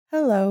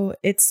Hello,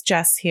 it's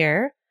Jess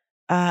here.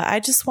 I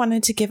just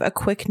wanted to give a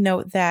quick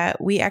note that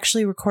we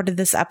actually recorded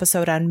this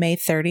episode on May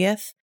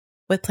 30th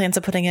with plans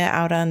of putting it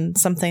out on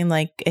something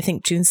like, I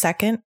think, June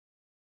 2nd.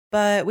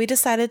 But we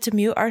decided to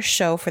mute our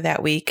show for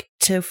that week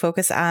to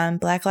focus on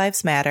Black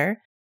Lives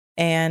Matter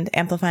and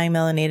amplifying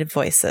melanated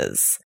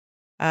voices.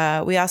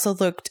 We also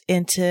looked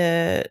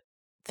into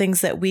things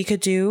that we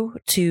could do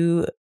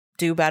to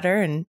do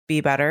better and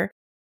be better.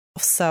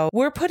 So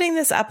we're putting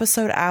this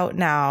episode out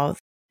now,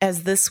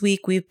 as this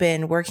week we've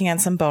been working on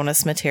some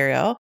bonus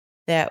material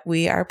that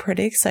we are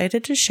pretty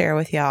excited to share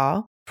with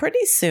y'all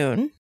pretty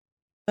soon.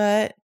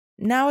 But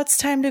now it's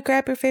time to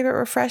grab your favorite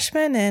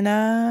refreshment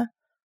and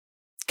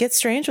get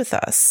strange with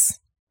us.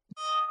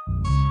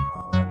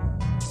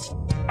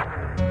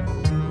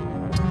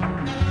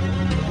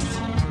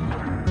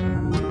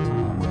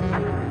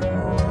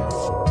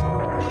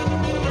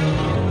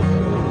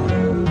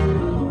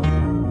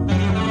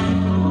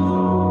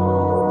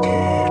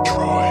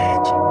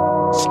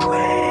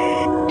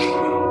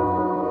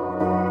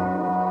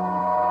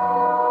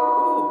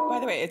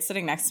 It's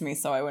sitting next to me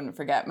so I wouldn't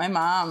forget. My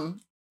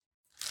mom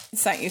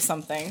sent you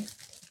something.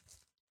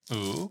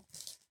 Ooh.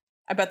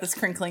 I bet this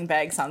crinkling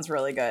bag sounds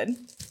really good.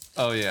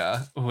 Oh,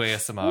 yeah. Ooh,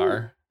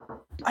 ASMR. Ooh.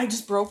 I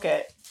just broke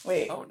it.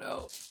 Wait. Oh,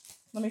 no.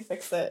 Let me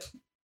fix it.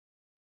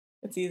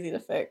 It's easy to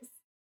fix.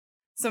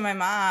 So my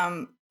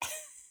mom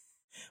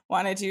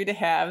wanted you to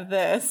have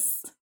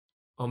this.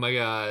 Oh, my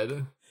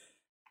God.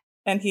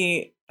 And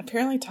he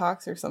apparently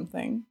talks or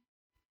something.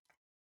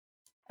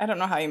 I don't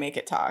know how you make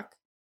it talk.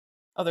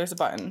 Oh, there's a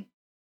button.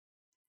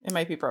 It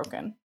might be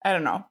broken. I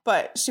don't know.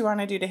 But she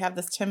wanted you to have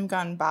this Tim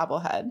Gunn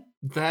bobblehead.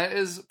 That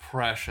is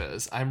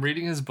precious. I'm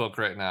reading his book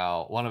right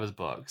now. One of his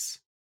books.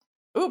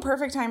 Ooh,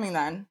 perfect timing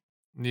then.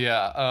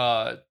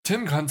 Yeah.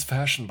 Tim Gunn's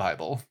Fashion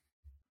Bible.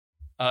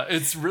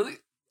 It's really...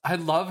 I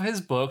love his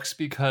books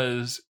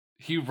because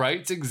he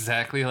writes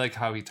exactly like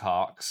how he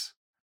talks.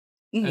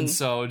 Mm-hmm. And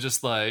so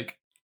just like...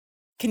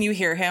 Can you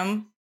hear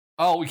him?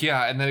 Oh,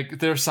 yeah. And then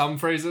there's some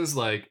phrases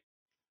like,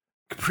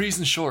 capris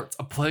and shorts,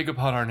 a plague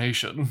upon our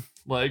nation.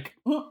 Like,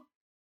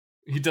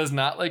 he does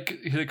not like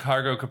the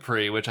cargo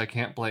capri, which I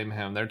can't blame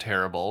him. They're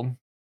terrible.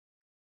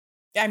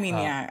 I mean,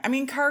 yeah. I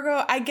mean,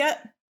 cargo, I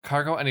get...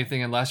 Cargo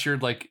anything, unless you're,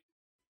 like,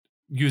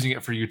 using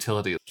it for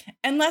utility.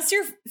 Unless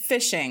you're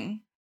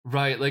fishing.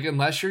 Right, like,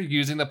 unless you're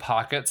using the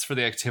pockets for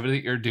the activity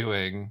that you're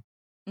doing,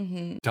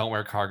 don't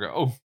wear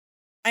cargo.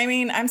 I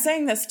mean, I'm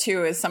saying this,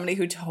 too, as somebody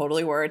who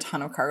totally wore a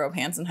ton of cargo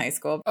pants in high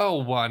school.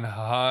 Oh,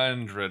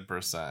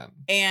 100%.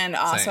 And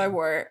also I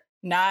wore...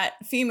 not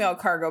female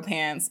cargo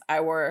pants.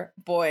 I wore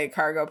boy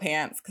cargo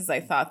pants because I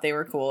thought they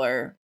were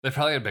cooler. They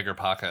probably had bigger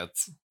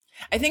pockets.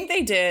 I think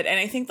they did. And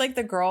I think like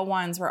the girl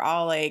ones were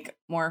all like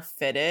more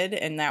fitted.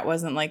 And that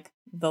wasn't like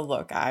the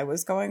look I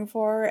was going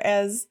for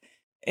as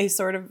a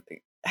sort of,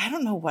 I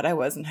don't know what I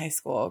was in high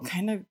school.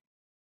 Kind of,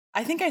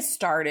 I think I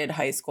started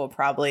high school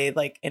probably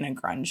like in a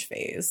grunge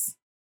phase.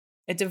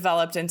 It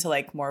developed into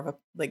like more of a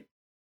like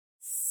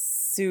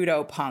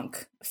pseudo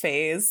punk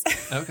phase.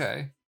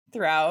 Okay.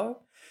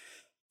 Throughout.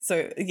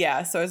 So,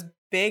 yeah, so it's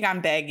big on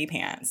baggy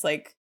pants,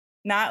 like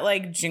not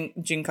like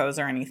Jinkos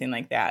or anything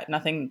like that.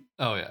 Nothing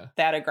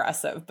that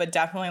aggressive, but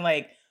definitely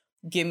like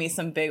give me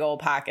some big old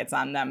pockets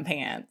on them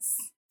pants.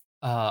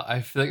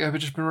 I feel like I've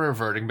just been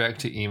reverting back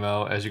to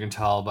emo, as you can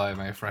tell by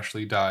my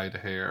freshly dyed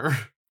hair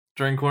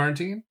during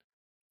quarantine.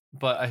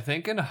 But I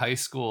think in high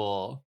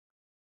school,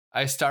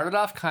 I started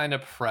off kind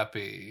of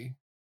preppy.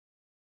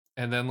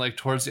 And then like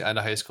towards the end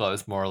of high school, I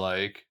was more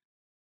like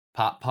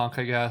pop punk,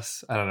 I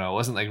guess. I don't know. It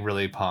wasn't like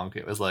really punk.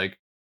 It was like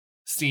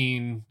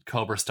scene,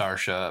 Cobra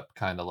Starship,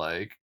 kind of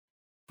like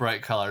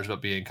bright colors,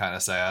 but being kind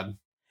of sad.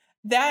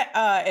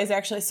 That is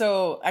actually,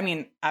 so, I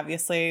mean,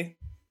 obviously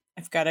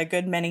I've got a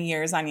good many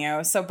years on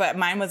you. So, but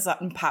mine was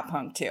pop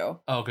punk too.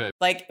 Oh, good.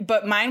 Like,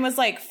 but mine was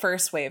like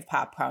first wave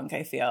pop punk,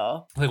 I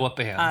feel. Like what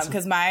bands?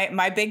 Because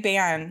my big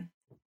band,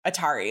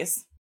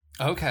 Ataris.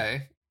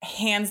 Okay.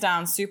 Hands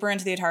down, super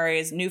into the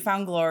Ataris,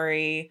 Newfound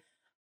Glory.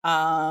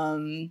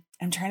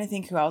 I'm trying to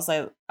think who else.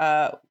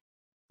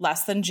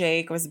 Less Than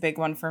Jake was a big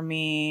one for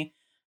me.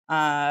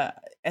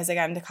 As I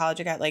got into college,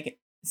 I got like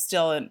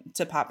still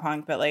into pop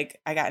punk, but like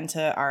I got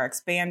into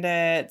RX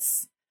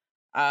Bandits.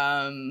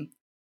 I'm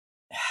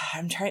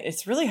trying.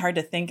 It's really hard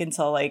to think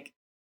until like,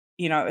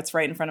 you know, it's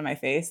right in front of my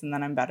face, and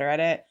then I'm better at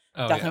it.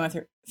 Oh, definitely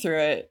went through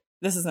it.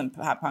 This isn't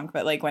pop punk,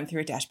 but like went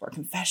through a Dashboard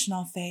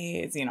Confessional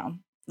phase. You know,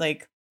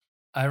 like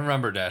I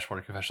remember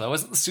Dashboard Confessional. I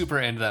wasn't super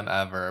into them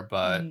ever,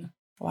 but.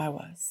 Well, I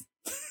was.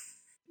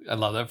 I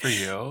love that for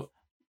you.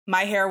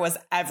 My hair was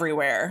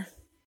everywhere.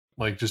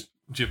 Like, just,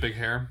 do you have big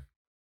hair?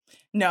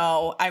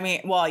 No, I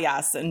mean, well,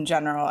 yes, in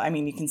general. I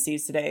mean, you can see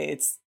today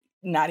it's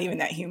not even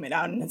that humid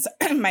out, and it's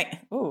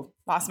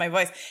lost my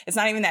voice. It's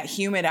not even that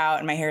humid out,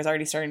 and my hair is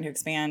already starting to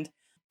expand.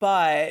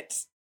 But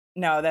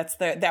no,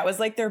 that was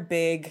like their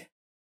big,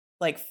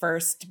 like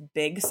first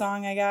big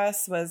song, I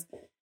guess, was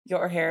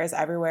 "Your Hair Is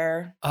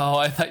Everywhere." Oh,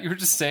 I thought you were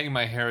just saying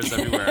 "My hair is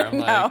everywhere." I'm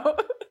no.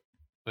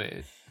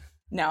 Wait.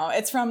 No,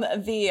 it's from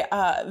the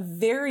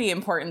very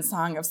important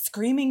song of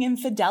Screaming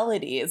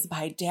Infidelities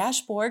by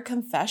Dashboard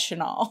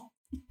Confessional.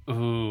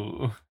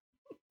 Ooh.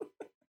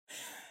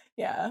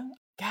 Yeah.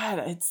 God,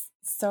 it's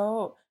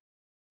so...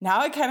 Now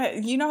I kind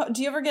of, you know,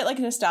 do you ever get like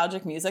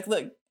nostalgic music?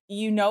 Look,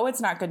 you know it's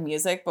not good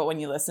music, but when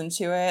you listen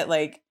to it,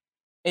 like,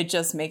 it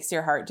just makes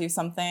your heart do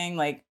something.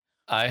 Like,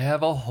 I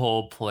have a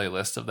whole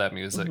playlist of that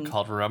music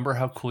called Remember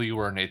How Cool You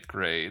Were in 8th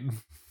Grade.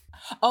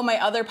 Oh, my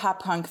other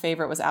pop punk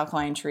favorite was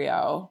Alkaline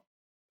Trio.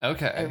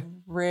 Okay. I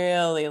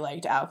really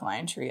liked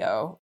Alkaline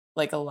Trio,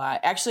 like, a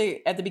lot.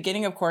 Actually, at the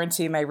beginning of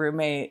quarantine, my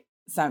roommate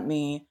sent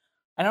me,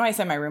 I know I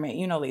said my roommate,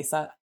 you know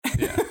Lisa.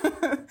 Yeah.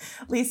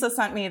 Lisa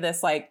sent me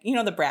this, like, you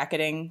know, the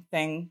bracketing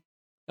thing.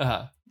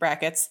 Uh-huh.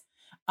 Brackets.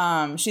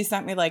 She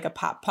sent me like a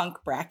pop punk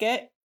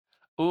bracket.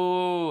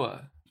 Ooh.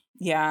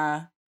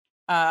 Yeah.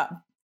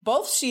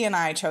 Both she and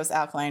I chose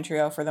Alkaline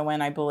Trio for the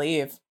win, I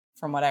believe,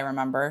 from what I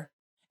remember.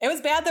 It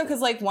was bad though,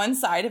 because like one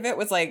side of it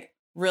was like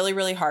really,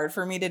 really hard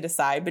for me to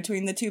decide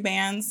between the two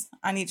bands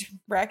on each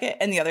bracket.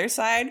 And the other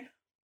side,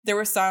 there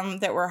were some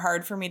that were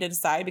hard for me to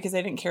decide because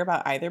I didn't care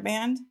about either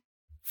band.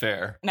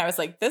 Fair. And I was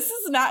like, this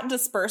is not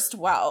dispersed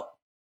well.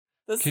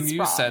 Can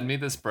you send me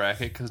this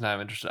bracket? Because now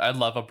I'm interested. I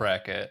love a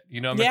bracket. You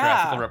know, I'm a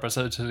graphical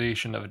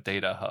representation of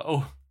data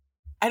hoe.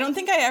 I don't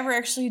think I ever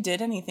actually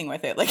did anything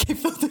with it. Like, I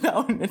filled it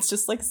out and it's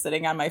just like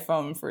sitting on my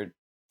phone for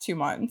 2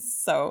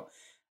 months. So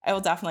I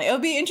will definitely, it'll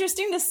be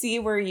interesting to see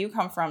where you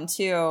come from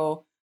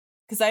too.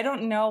 Because I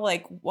don't know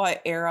like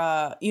what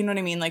era, you know what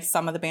I mean? Like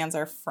some of the bands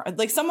are,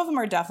 like some of them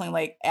are definitely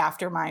like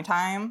after my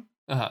time.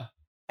 Uh-huh.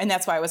 And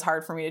that's why it was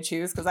hard for me to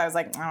choose because I was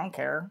like, I don't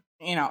care,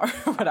 you know,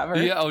 or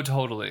whatever. Yeah, oh,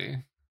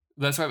 totally.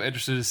 That's why I'm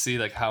interested to see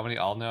like how many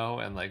I'll know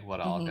and like what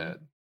I'll get.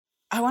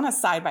 I want to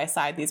side by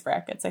side these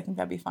brackets. I think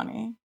that'd be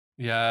funny.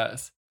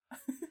 Yes.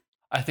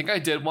 I think I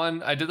did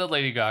one. I did the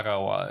Lady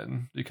Gaga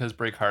one because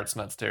break hearts,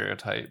 not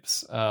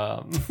stereotypes.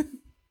 I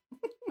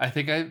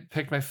think I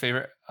picked my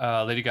favorite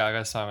Lady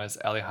Gaga song as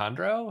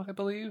Alejandro, I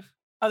believe.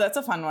 Oh, that's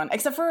a fun one.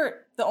 Except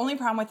for the only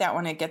problem with that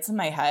one, it gets in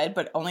my head,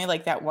 but only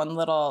like that one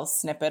little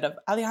snippet of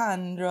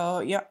Alejandro.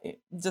 Yeah,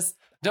 just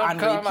don't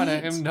call my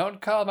name.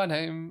 Don't call my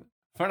name.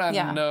 Fernando.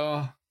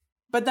 Yeah.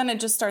 But then it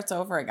just starts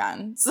over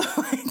again. So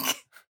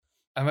like,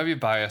 I might be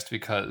biased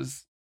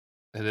because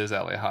it is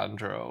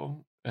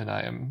Alejandro and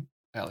I am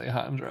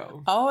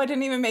Alejandro. Oh, I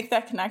didn't even make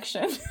that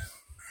connection.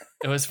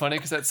 It was funny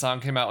because that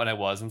song came out when I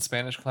was in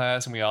Spanish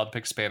class and we all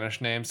picked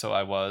Spanish names. So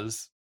I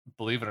was,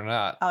 believe it or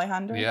not.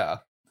 Alejandro? Yeah.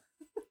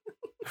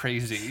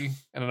 Crazy.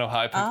 I don't know how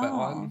I picked that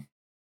one.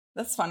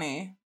 That's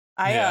funny.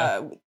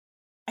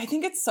 I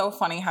think it's so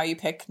funny how you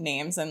pick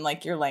names in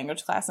like your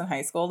language class in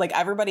high school. Like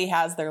everybody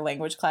has their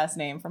language class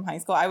name from high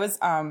school. I was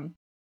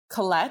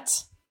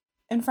Colette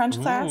in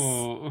French class.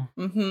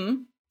 Mm-hmm.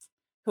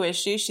 Who is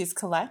she? She's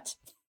Colette.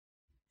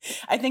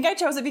 I think I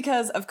chose it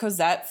because of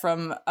Cosette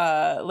from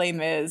Les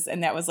Mis,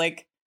 and that was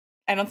like,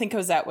 I don't think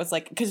Cosette was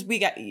like, because we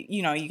got,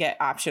 you know, you get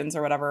options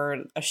or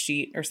whatever, a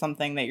sheet or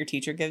something that your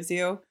teacher gives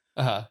you.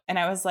 Uh-huh. And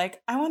I was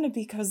like, I want to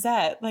be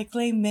Cosette, like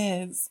Les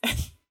Mis.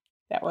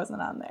 That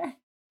wasn't on there.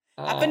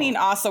 Oh. Eponine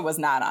also was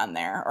not on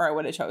there, or I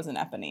would have chosen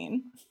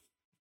Eponine.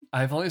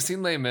 I've only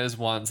seen Les Mis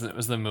once, and it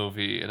was the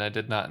movie, and I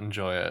did not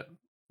enjoy it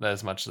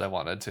as much as I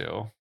wanted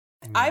to.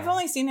 I've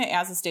only seen it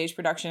as a stage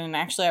production, and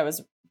actually I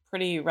was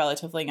pretty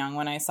relatively young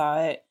when I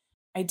saw it.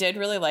 I did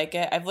really like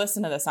it. I've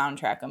listened to the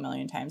soundtrack a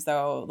million times,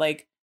 though.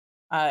 Like,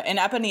 in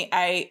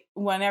Eponine,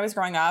 when I was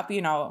growing up,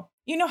 you know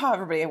how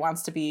everybody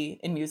wants to be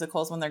in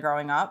musicals when they're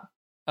growing up.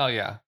 Oh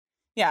yeah.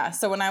 Yeah,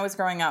 so when I was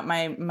growing up,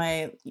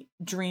 my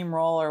dream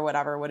role or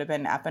whatever would have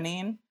been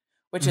Eponine,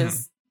 which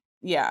is,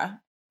 yeah,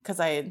 because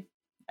I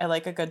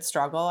like a good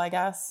struggle, I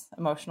guess,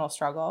 emotional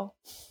struggle.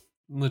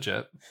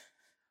 Legit.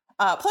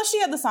 Plus, she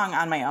had the song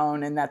On My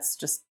Own, and that's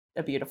just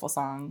a beautiful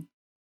song.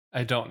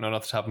 I don't know it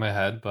off the top of my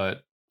head,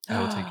 but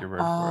I will take your word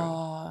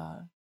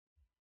for it.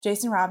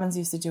 Jason Robbins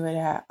used to do it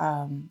at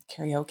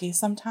karaoke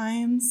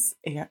sometimes.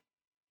 Yeah.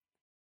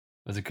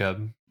 Was it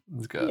good? It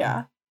was good.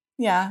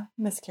 Yeah,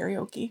 miss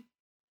karaoke.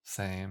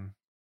 Same.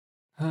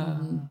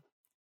 No,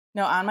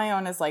 On My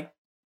Own is like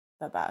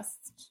the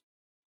best.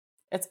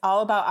 It's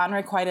all about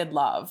unrequited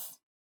love.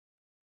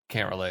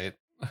 Can't relate.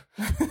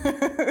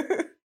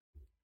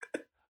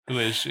 Who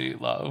is she?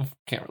 Love.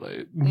 Can't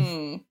relate.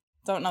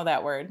 Don't know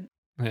that word.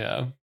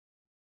 Yeah.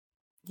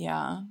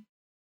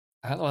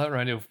 I don't know how to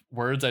write of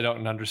words I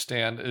don't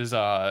understand. Is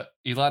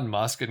Elon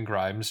Musk and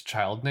Grimes'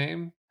 child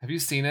name? Have you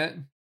seen it?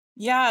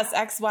 Yes,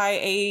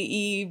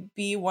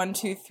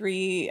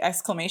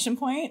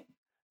 XYAEB123 !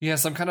 Yeah,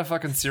 some kind of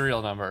fucking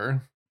serial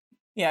number.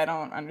 Yeah, I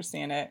don't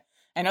understand it.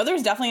 I know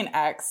there's definitely an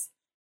X.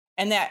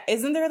 And that,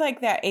 isn't there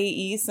like that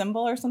AE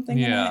symbol or something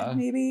in it,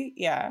 maybe?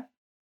 Yeah.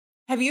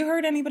 Have you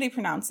heard anybody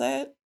pronounce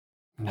it?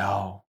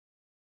 No.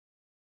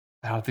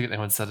 I don't think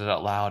anyone said it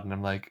out loud. And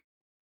I'm like,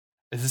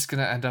 is this going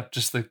to end up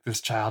just like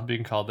this child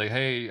being called like,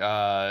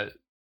 hey,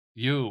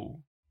 you.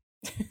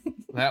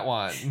 That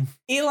one.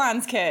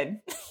 Elon's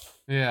kid.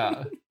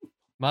 Yeah.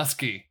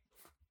 Muskie.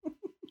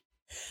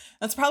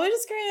 That's probably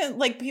just going to,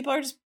 like, people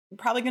are just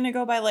probably going to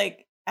go by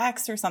like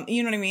X or something.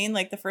 You know what I mean?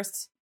 Like the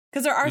first,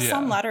 because there are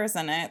some letters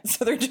in it.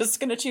 So they're just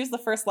going to choose the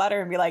first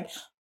letter and be like,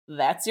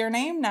 that's your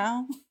name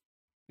now.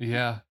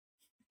 Yeah.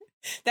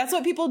 That's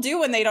what people do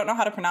when they don't know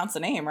how to pronounce a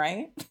name,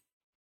 right?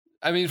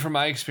 I mean, from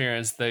my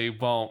experience, they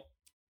won't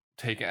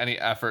take any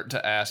effort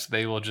to ask.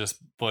 They will just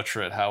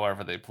butcher it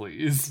however they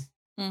please.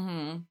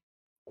 Mm-hmm.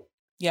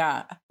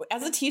 Yeah.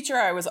 As a teacher,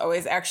 I was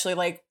always actually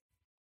like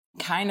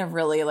kind of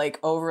really like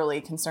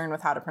overly concerned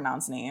with how to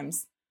pronounce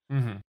names.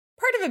 Mm-hmm.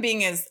 Part of it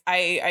being is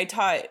I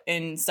taught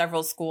in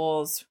several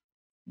schools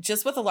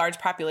just with a large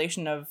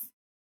population of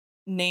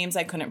names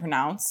I couldn't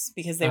pronounce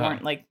because they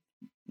weren't like,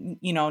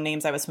 you know,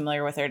 names I was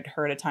familiar with or had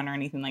heard a ton or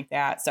anything like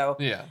that. So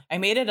yeah, I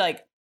made it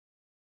like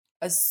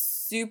a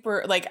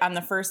super, like on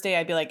the first day,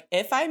 I'd be like,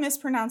 if I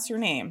mispronounce your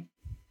name,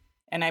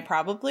 and I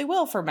probably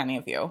will for many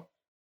of you,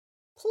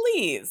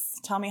 please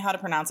tell me how to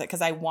pronounce it,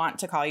 because I want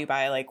to call you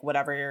by like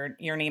whatever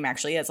your name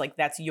actually is. Like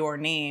that's your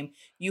name.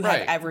 You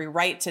have every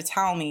right to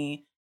tell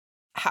me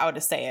how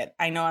to say it.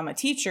 I know I'm a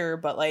teacher,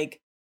 but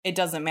like it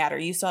doesn't matter.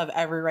 You still have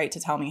every right to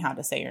tell me how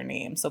to say your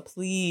name. So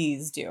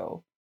please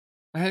do.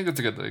 I think that's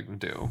a good thing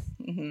to do.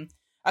 Mm-hmm.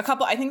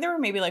 I think there were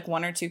maybe like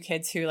one or two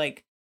kids who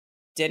like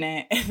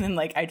didn't, and then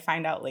like I'd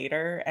find out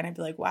later and I'd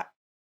be like, what?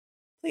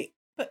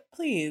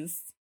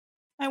 Please.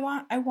 I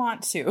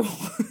want to.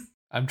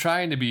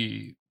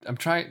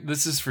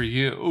 This is for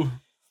you.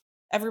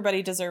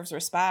 Everybody deserves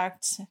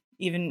respect,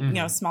 even, you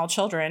know, small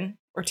children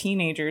or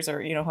teenagers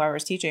or, you know,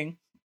 whoever's teaching.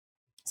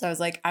 So I was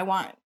like, I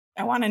want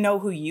to know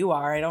who you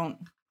are. I don't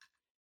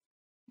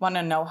want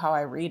to know how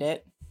I read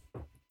it.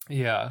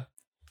 Yeah.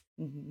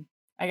 Mm-hmm.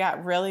 I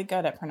got really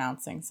good at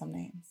pronouncing some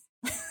names.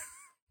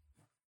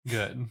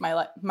 Good. My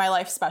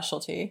life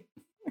specialty,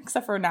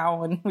 except for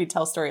now when we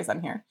tell stories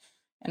on here,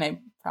 and I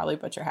probably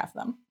butcher half of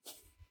them.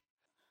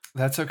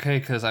 That's okay,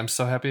 because I'm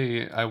so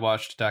happy I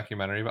watched a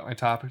documentary about my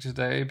topic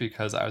today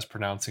because I was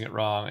pronouncing it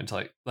wrong until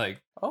I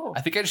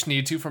think I just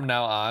need to from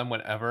now on.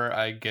 Whenever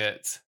I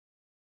get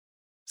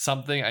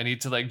something, I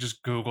need to like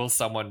just Google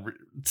someone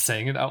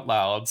saying it out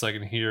loud so I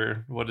can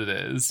hear what it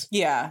is.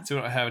 Yeah. So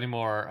we don't have any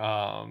more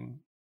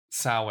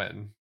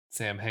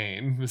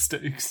Samhain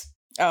mistakes.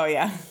 Oh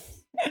yeah.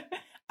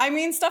 I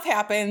mean, stuff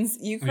happens.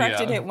 You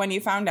corrected it when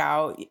you found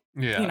out.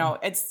 Yeah. You know,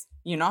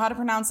 you know how to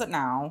pronounce it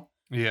now.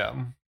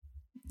 Yeah.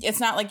 It's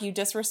not like you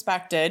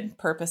disrespected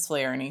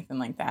purposefully or anything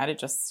like that.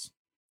 It's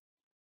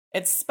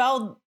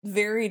spelled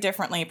very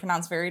differently,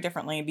 pronounced very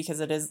differently, because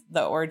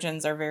the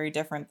origins are very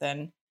different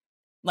than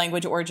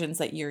language origins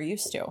that you're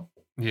used to.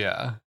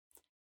 Yeah.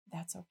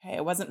 That's okay.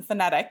 It wasn't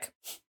phonetic.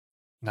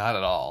 Not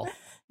at all.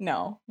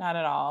 No, not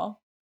at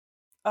all.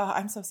 Oh,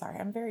 I'm so sorry.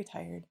 I'm very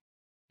tired.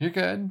 You're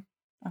good.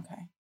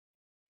 Okay.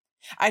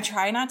 I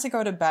try not to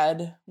go to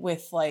bed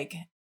with like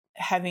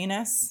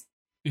heaviness.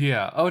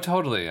 Yeah. Oh,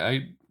 totally.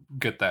 I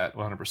get that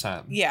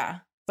 100%. Yeah.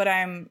 But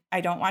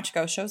I don't watch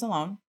ghost shows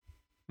alone.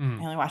 I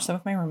only watch them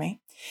with my roommate.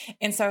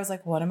 And so I was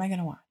like, what am I going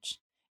to watch?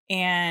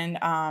 And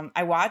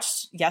I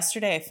watched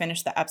yesterday, I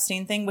finished the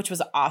Epstein thing, which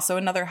was also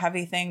another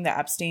heavy thing, the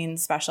Epstein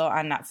special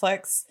on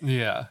Netflix.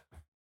 Yeah.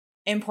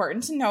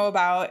 Important to know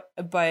about,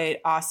 but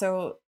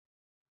also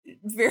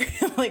very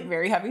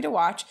heavy to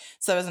watch.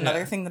 So that was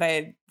another thing that I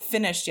had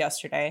finished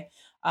yesterday.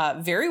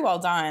 Very well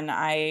done.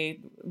 I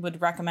would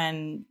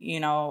recommend, you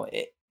know,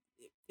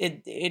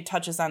 it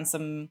touches on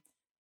some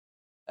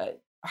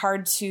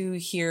hard to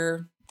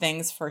hear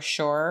things for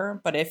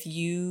sure. But if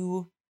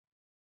you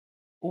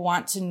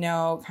want to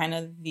know kind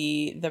of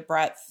the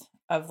breadth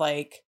of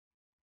like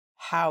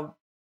how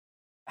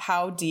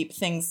deep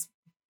things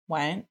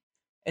went,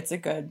 it's a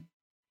good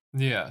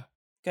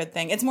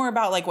thing. It's more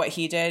about like what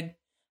he did.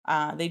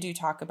 They do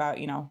talk about,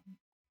 you know,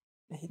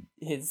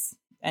 his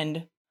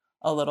end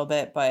a little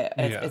bit, but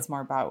it's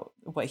more about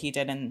what he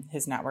did in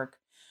his network.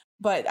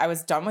 But I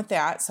was done with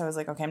that, so I was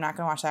like, okay, I'm not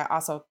going to watch that.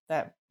 Also,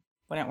 that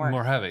wouldn't work.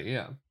 More heavy,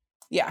 yeah.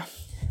 Yeah.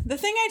 The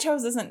thing I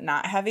chose isn't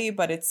not heavy,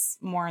 but it's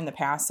more in the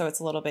past, so it's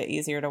a little bit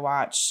easier to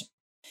watch.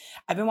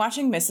 I've been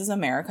watching Mrs.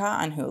 America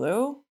on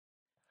Hulu.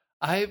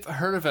 I've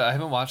heard of it. I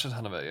haven't watched a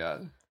ton of it yet.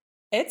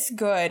 It's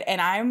good,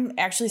 and I'm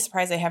actually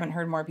surprised I haven't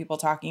heard more people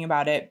talking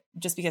about it,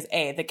 just because,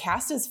 the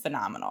cast is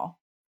phenomenal.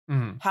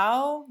 Mm-hmm.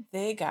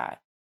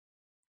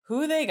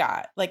 Who they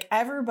got. Like,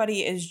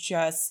 everybody is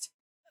just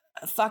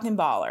a fucking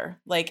baller.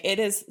 Like, it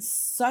is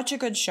such a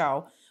good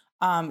show,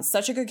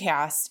 such a good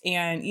cast,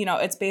 and, you know,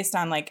 it's based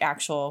on, like,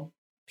 actual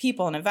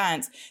people and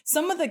events.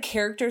 Some of the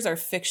characters are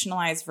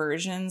fictionalized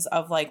versions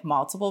of, like,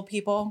 multiple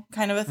people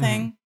kind of a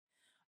thing.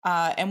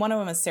 And one of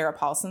them is Sarah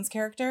Paulson's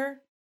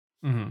character,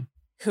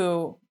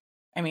 who...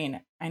 I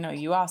mean, I know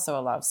you also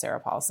love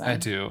Sarah Paulson. I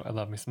do. I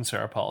love me some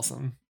Sarah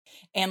Paulson.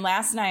 And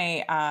last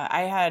night,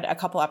 I had a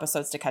couple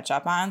episodes to catch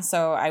up on.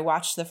 So I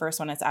watched the first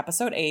one. It's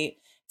episode 8.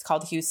 It's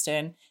called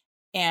Houston.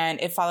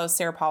 And it follows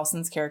Sarah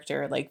Paulson's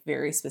character, like,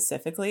 very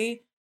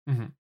specifically.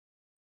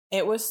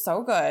 It was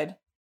so good.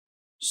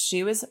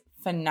 She was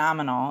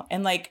phenomenal.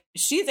 And, like,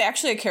 she's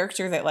actually a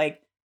character that,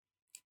 like,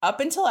 up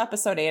until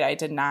episode 8, I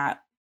did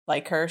not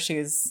like her. She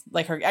was,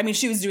 like,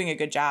 she was doing a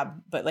good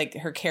job. But, like,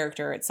 her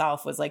character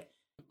itself was, like,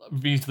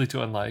 easily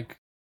to unlike.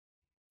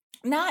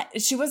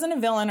 She wasn't a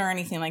villain or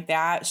anything like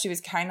that. She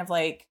was kind of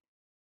like,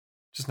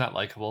 just not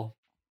likable.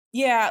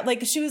 Yeah,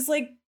 like she was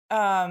like,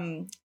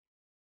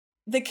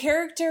 the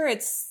character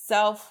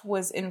itself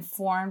was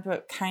informed,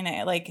 but kind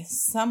of like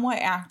somewhat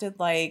acted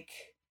like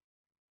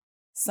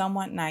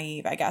somewhat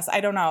naive, I guess.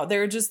 I don't know.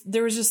 There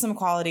was just some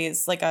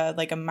qualities, like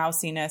a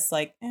mousiness,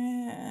 like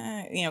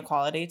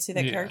quality to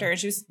that character, and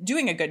she was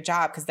doing a good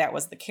job because that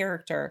was the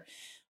character.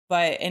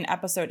 But in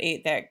episode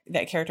 8,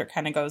 that character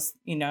kind of goes,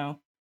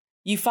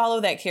 you follow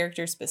that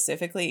character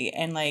specifically,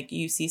 and like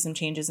you see some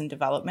changes and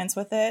developments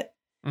with it,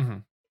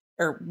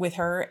 or with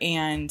her,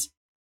 and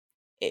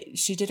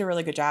she did a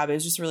really good job. It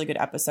was just a really good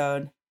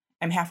episode.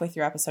 I'm halfway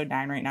through episode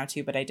 9 right now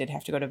too, but I did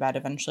have to go to bed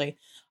eventually.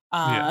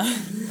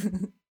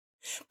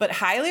 But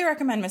highly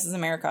recommend Mrs.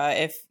 America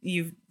if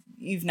you've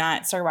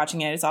not started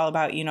watching it. It's all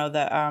about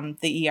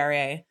the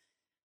ERA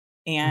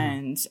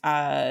and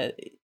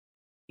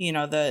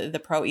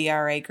the pro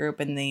ERA group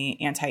and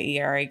the anti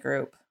ERA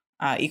group,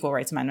 Equal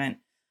Rights Amendment.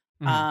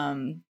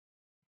 And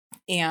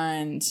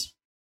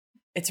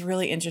it's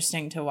really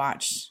interesting to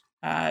watch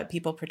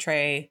people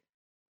portray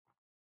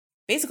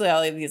basically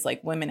all of these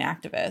like women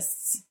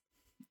activists,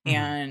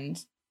 and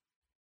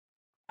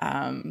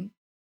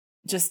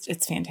just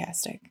it's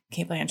fantastic.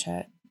 Cate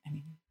Blanchett. I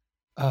mean,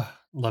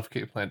 love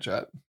Cate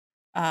Blanchett.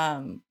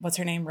 What's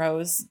her name?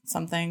 Rose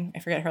something. I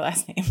forget her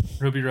last name.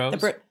 Ruby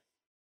Rose.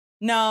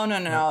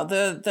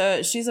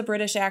 No. She's a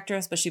British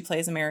actress, but she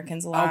plays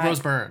Americans a lot. Oh,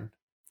 Rose Byrne.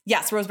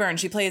 Yes, Rose Byrne.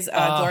 She plays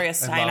Gloria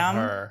Steinem. I love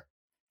her.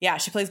 Yeah,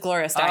 she plays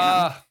Gloria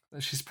Steinem.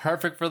 She's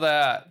perfect for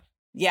that.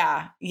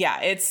 Yeah.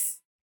 It's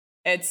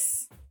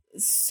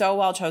so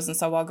well chosen,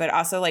 so well good.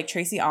 Also, like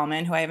Tracy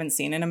Ullman, who I haven't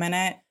seen in a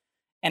minute,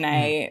 and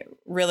I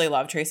really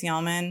love Tracy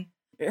Ullman.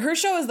 Her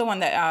show is the one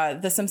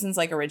that The Simpsons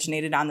like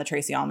originated on the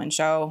Tracy Ullman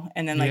show,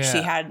 and then like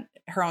she had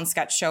her own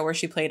sketch show where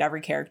she played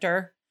every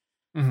character.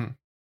 On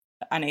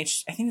I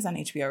think it was on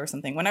HBO or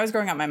something. When I was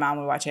growing up, my mom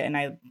would watch it, and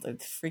I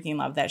freaking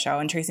loved that show.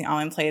 And Tracy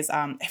Ullman plays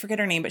I forget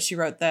her name, but she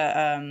wrote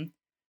the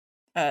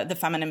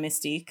Feminine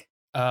Mystique,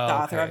 the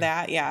author of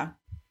that. Yeah,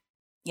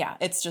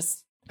 it's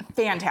just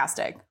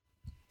fantastic.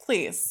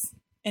 Please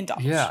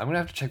indulge. Yeah, I'm gonna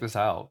have to check this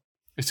out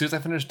as soon as I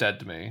finish Dead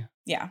to Me.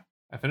 Yeah,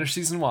 I finished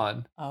season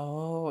 1.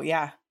 Oh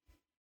yeah,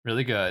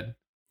 really good.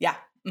 Yeah.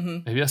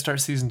 Maybe I'll start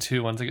season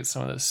 2 once I get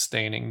some of this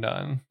staining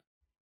done.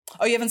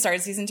 Oh, you haven't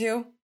started season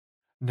 2?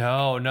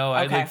 No.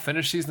 Okay. I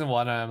finished season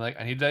 1 and I'm like,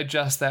 I need to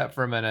digest that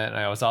for a minute. And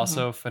I was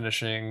also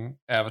finishing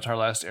Avatar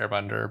Last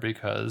Airbender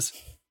because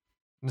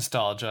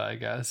nostalgia, I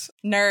guess.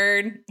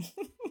 Nerd.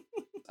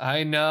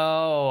 I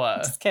know.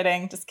 Just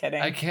kidding.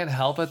 I can't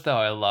help it though.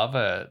 I love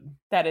it.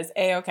 That is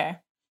A-okay.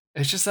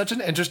 It's just such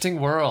an interesting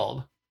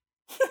world.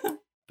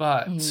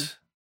 But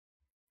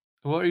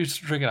what were you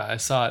drinking? I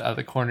saw it out of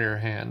the corner of your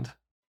hand.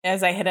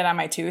 As I hit it on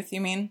my tooth,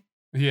 you mean?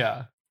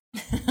 Yeah.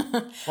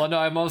 Well, no,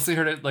 I mostly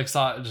heard it, like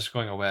saw it just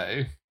going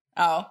away.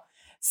 Oh,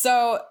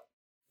 so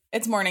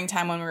it's morning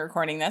time when we're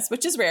recording this,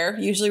 which is rare.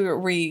 Usually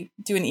we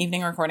do an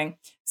evening recording.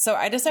 So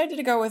I decided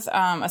to go with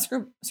a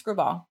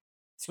screwball.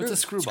 What's a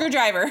screwball?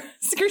 Screwdriver.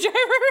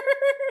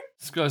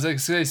 I was like,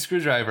 say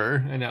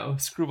screwdriver. I know.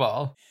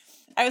 Screwball.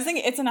 I was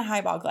thinking it's in a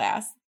highball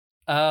glass.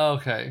 Oh,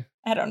 okay.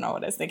 I don't know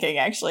what I was thinking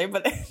actually,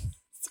 but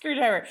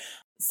screwdriver.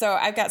 So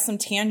I've got some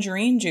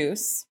tangerine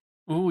juice.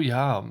 Ooh,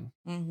 yum.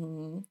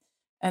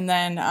 And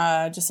then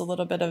just a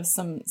little bit of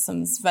some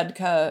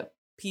Svedka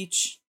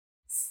peach,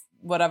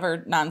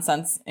 whatever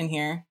nonsense in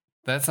here.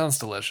 That sounds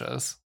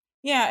delicious.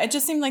 Yeah, it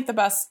just seemed like the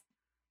best.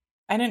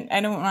 I don't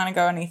want to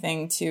go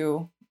anything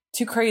too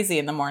crazy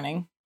in the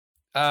morning.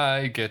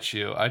 I get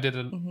you. I did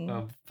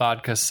a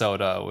vodka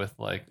soda with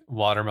like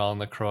watermelon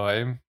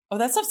LaCroix. Oh,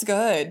 that stuff's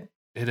good.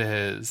 It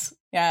is.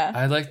 Yeah.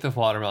 I like the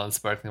watermelon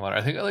sparkling water.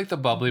 I think I like the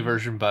bubbly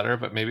version better,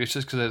 but maybe it's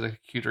just because I like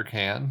a cuter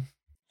can.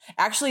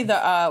 Actually,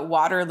 the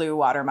Waterloo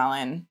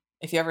watermelon.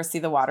 If you ever see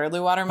the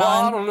Waterloo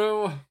watermelon.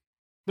 Waterloo.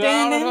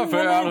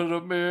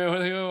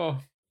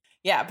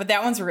 Yeah, but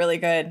that one's really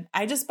good.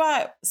 I just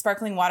bought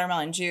sparkling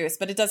watermelon juice,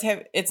 but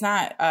it's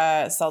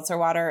not seltzer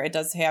water. It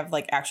does have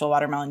like actual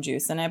watermelon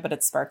juice in it, but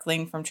it's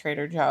sparkling from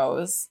Trader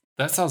Joe's.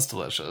 That sounds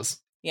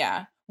delicious.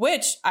 Yeah,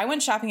 which I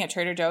went shopping at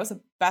Trader Joe's.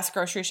 Best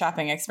grocery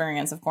shopping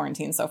experience of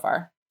quarantine so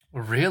far.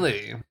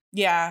 Really?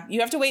 Yeah,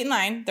 you have to wait in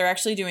line. They're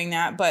actually doing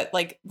that, but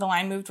like the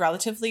line moved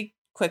relatively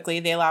quickly.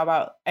 They allow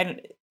about,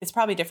 and it's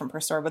probably different per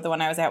store, but the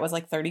one I was at was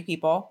like 30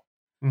 people.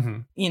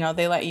 You know,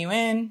 they let you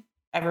in.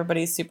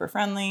 Everybody's super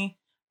friendly.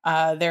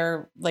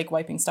 They're like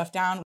wiping stuff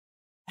down.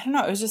 I don't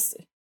know. It was just,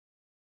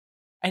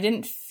 I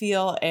didn't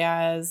feel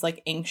as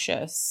like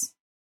anxious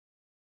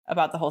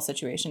about the whole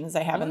situation as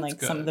I have in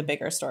like some of the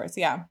bigger stores.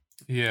 Yeah.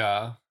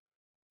 Yeah.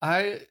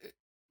 I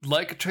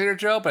like Trader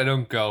Joe, but I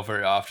don't go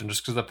very often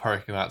just because the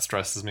parking lot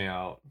stresses me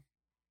out.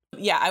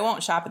 Yeah. I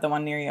won't shop at the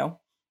one near you.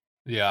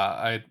 Yeah,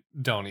 I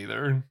don't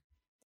either.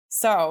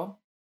 So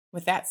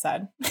with that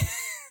said,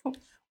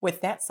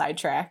 with that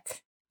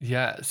sidetrack.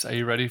 Yes. Are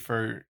you ready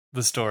for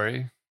the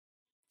story?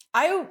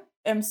 I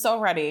am so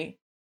ready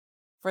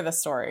for the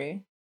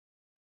story.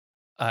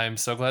 I'm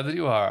so glad that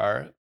you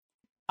are.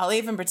 I'll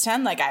even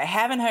pretend like I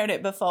haven't heard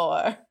it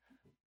before.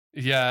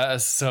 Yeah,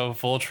 so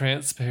full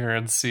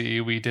transparency,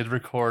 we did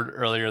record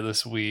earlier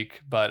this week,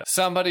 but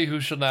somebody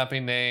who should not be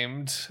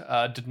named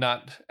did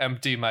not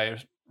empty my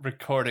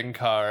recording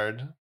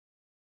card.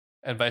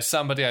 And by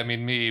somebody, I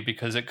mean me,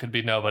 because it could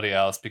be nobody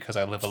else because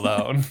I live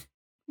alone.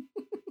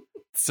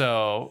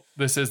 So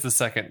this is the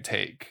second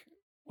take,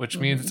 which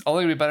means it's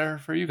only going to be better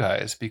for you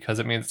guys because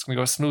it means it's going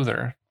to go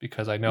smoother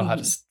because I know how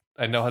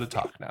to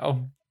talk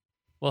now.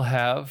 We'll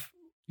have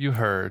you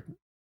heard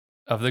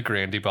of the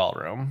Grandy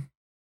Ballroom.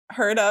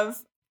 Heard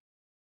of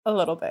a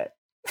little bit.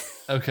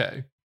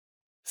 Okay.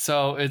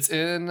 So it's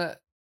in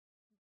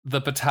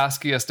the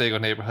Petoskey Otsego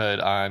neighborhood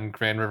on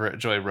Grand River at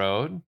Joy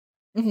Road.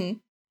 Mm-hmm.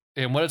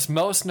 And what it's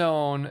most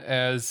known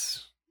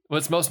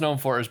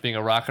for is being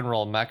a rock and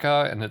roll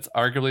mecca, and it's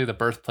arguably the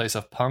birthplace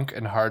of punk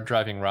and hard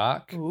driving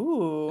rock.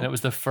 Ooh. And it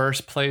was the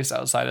first place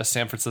outside of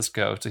San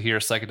Francisco to hear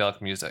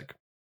psychedelic music.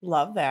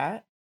 Love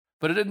that.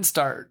 But it didn't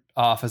start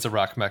off as a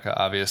rock mecca,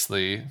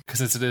 obviously,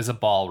 because it is a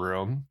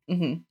ballroom.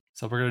 Mm-hmm.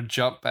 So we're going to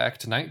jump back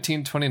to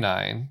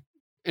 1929.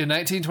 In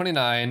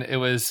 1929, it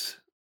was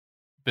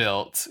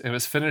built. It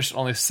was finished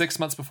only 6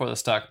 months before the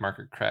stock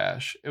market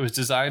crash. It was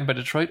designed by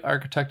Detroit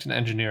architect and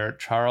engineer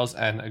Charles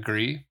N.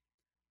 Agree.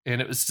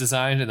 And it was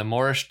designed in the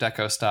Moorish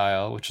Deco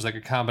style, which is like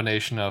a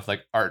combination of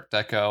like Art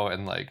Deco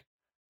and like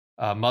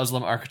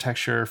Muslim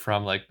architecture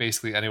from like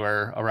basically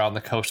anywhere around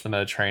the coast of the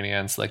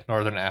Mediterranean, so like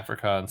Northern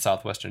Africa and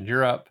Southwestern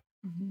Europe.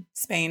 Mm-hmm.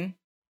 Spain.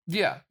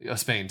 Yeah,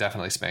 Spain,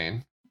 definitely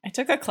Spain. I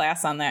took a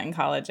class on that in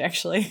college,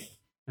 actually.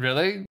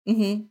 Really?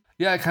 Mm-hmm.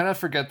 Yeah, I kind of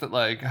forget that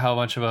like how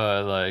much of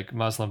a like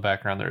Muslim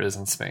background there is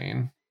in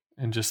Spain,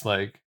 and just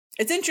like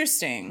it's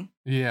interesting.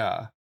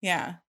 Yeah.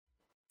 Yeah.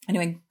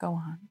 Anyway, go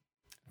on.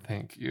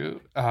 Thank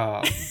you.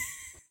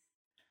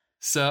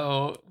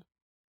 So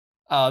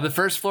the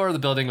first floor of the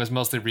building was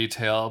mostly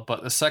retail,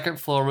 but the second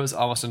floor was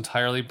almost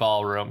entirely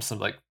ballroom, some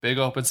like big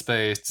open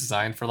space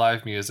designed for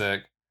live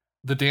music.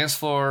 The dance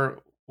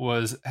floor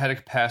had a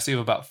capacity of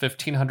about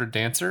 1,500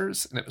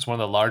 dancers, and it was one of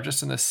the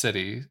largest in the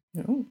city.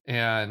 Ooh.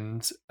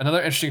 And another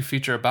interesting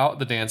feature about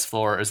the dance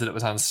floor is that it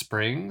was on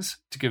springs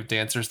to give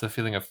dancers the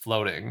feeling of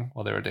floating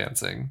while they were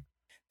dancing.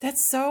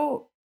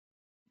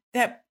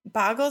 That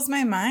boggles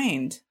my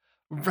mind.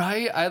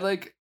 Right? I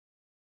like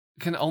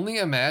can only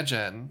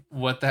imagine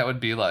what that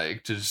would be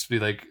like to just be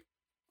like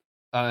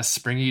on a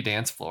springy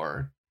dance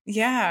floor.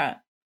 Yeah.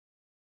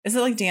 Is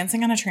it like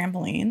dancing on a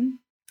trampoline?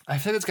 I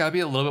feel like it's got to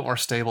be a little bit more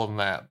stable than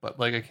that, but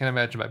like I can't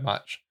imagine by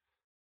much.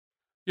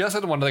 You also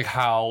have to wonder like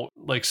how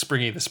like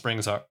springy the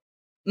springs are.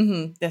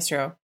 Mm-hmm. That's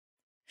true.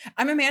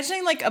 I'm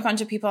imagining like a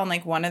bunch of people on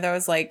like one of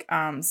those like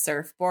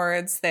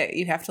surfboards that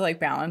you have to like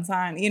balance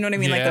on. You know what I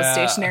mean? Yeah. Like those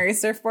stationary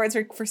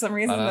surfboards. For some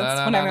reason,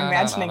 that's when I'm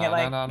imagining it.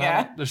 Like,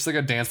 yeah, there's like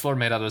a dance floor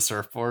made out of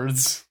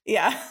surfboards.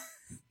 Yeah,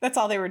 that's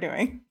all they were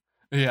doing.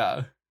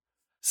 Yeah.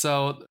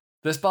 So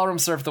this ballroom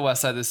served the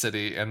west side of the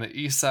city, and the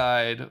east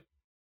side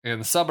and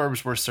the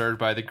suburbs were served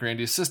by the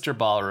Grandy's sister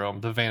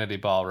ballroom, the Vanity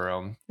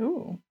Ballroom.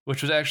 Ooh.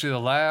 Which was actually the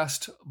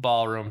last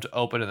ballroom to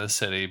open in the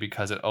city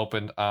because it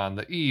opened on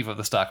the eve of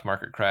the stock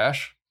market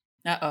crash.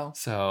 Uh-oh.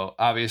 So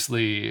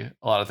obviously a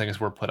lot of things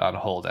were put on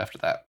hold after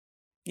that.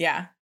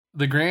 Yeah.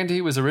 The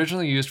Grandy was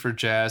originally used for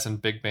jazz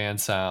and big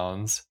band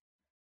sounds,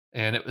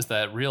 and it was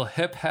that real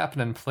hip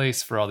happening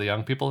place for all the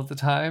young people at the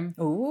time.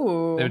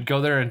 Ooh. They would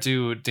go there and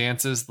do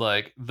dances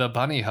like the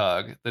bunny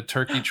hug, the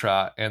turkey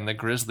trot, and the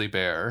grizzly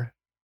bear.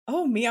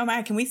 Oh, me, oh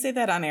my. Can we say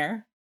that on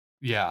air?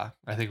 Yeah,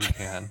 I think we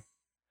can.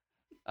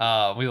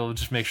 We will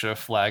just make sure to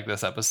flag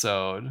this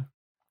episode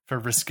for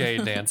risque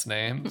dance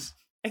names.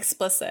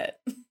 Explicit.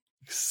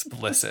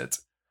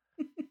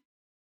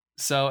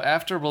 So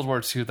after World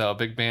War II, though,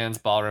 big bands,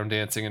 ballroom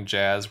dancing, and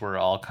jazz were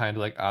all kind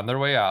of like on their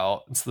way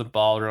out. And so the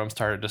ballroom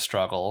started to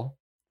struggle.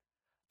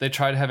 They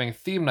tried having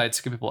theme nights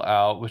to get people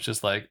out, which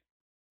is like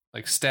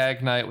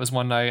stag night was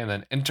one night, and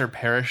then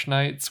inter-parish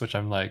nights, which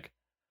I'm like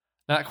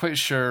not quite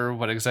sure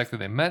what exactly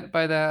they meant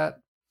by that.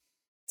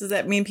 Does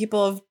that mean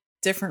people of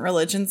different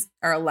religions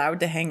are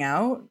allowed to hang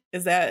out?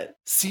 Is that...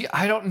 See,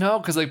 I don't know,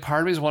 because like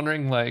part of me is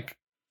wondering like,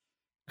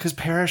 because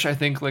parish, I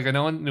think, like I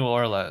know in New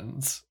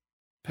Orleans,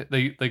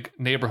 they like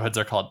neighborhoods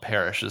are called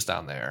parishes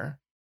down there.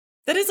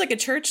 That is like a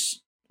church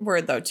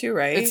word though too,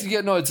 right?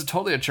 It's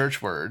totally a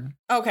church word.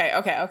 Okay.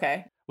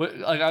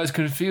 Like I was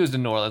confused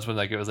in New Orleans when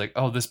like it was like,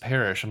 oh, this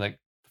parish. I'm like,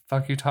 the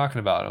fuck are you talking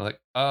about? I'm like,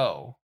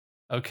 oh,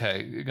 okay.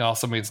 It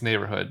also means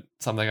neighborhood.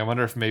 Something. I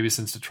wonder if maybe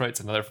since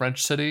Detroit's another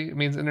French city, it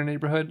means inner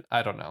neighborhood.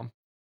 I don't know.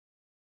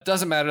 It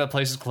doesn't matter. The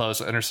place is closed,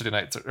 so intercity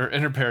nights or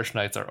interparish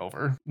nights are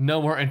over.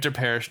 No more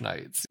interparish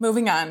nights.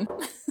 Moving on.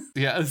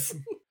 Yes.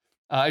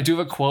 I do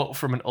have a quote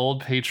from an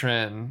old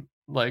patron,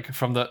 like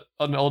from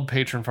an old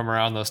patron from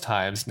around those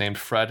times named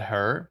Fred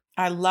Herr.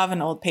 I love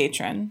an old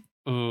patron.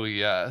 Ooh,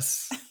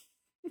 yes.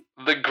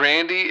 The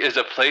Grandy is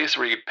a place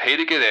where you pay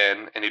to get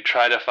in and you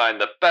try to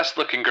find the best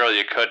looking girl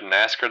you could and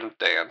ask her to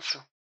dance.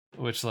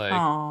 Which like...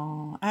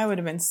 Oh, I would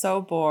have been so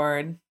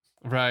bored.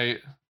 Right.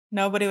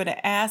 Nobody would have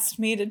asked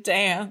me to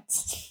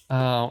dance.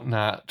 Oh,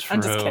 not true.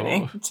 I'm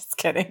just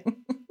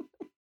kidding.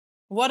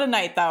 What a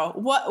night, though.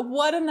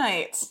 What a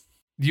night.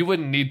 You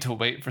wouldn't need to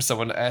wait for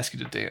someone to ask you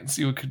to dance.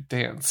 You could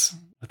dance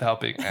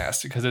without being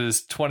asked because it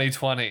is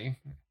 2020.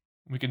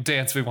 We can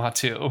dance if we want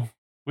to.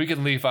 We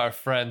can leave our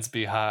friends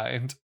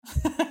behind.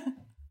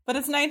 But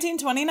it's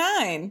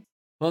 1929.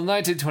 Well,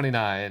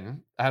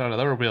 1929, I don't know.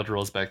 There were weird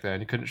rules back then.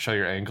 You couldn't show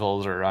your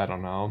ankles, or I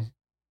don't know.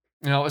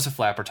 You know, it was a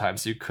flapper time,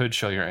 so you could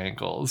show your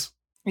ankles.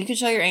 You could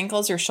show your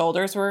ankles. Your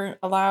shoulders were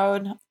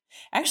allowed.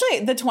 Actually,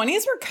 the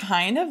 20s were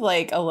kind of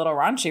like a little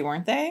raunchy,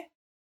 weren't they?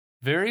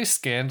 Very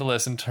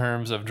scandalous in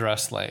terms of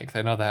dress length.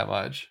 I know that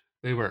much.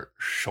 They were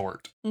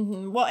short.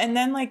 Mm-hmm. Well, and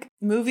then like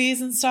movies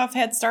and stuff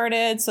had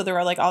started. So there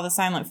were like all the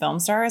silent film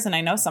stars. And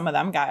I know some of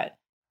them got,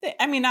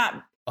 I mean,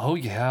 not. Oh,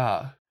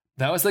 yeah.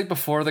 That was like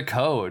before the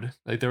code.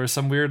 Like there was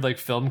some weird like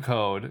film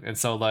code. And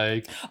so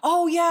like.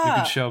 Oh, yeah.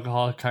 You could show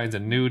all kinds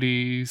of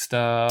nudie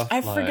stuff. I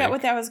forget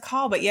what that was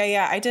called. But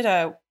yeah. I did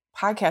a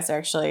podcast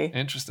actually.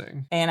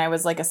 Interesting. And I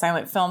was like a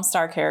silent film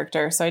star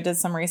character. So I did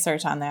some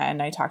research on that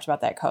and I talked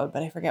about that code,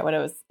 but I forget what it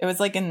was. It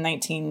was like in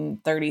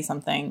 1930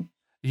 something.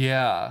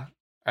 Yeah.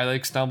 I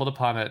like stumbled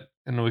upon it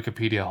in a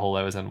Wikipedia hole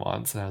I was in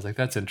once. And I was like,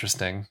 that's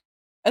interesting.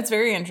 It's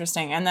very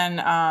interesting. And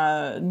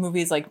then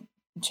movies like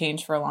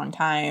changed for a long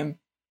time.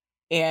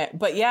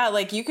 But yeah,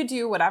 like you could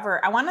do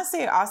whatever. I want to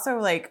say also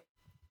like,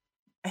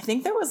 I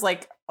think there was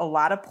like a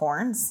lot of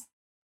porns.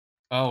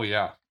 Oh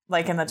yeah.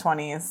 Like in the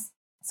 20s.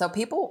 So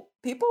people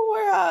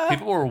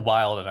were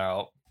wilding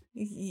out.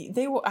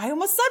 I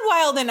almost said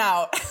wilding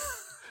out.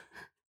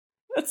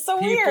 That's so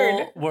weird.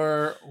 People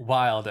were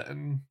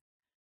wilding.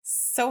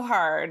 So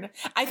hard.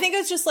 I think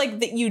it's just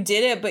like that you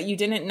did it, but you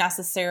didn't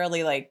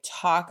necessarily like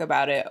talk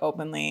about it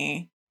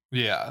openly.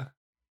 Yeah.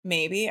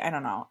 Maybe. I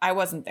don't know. I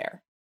wasn't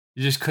there.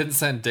 You just couldn't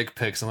send dick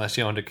pics unless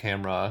you owned a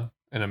camera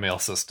in a mail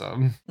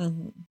system.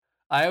 Mm-hmm.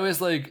 I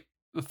always like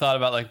thought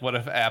about like what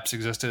if apps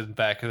existed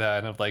back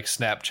then of like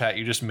Snapchat.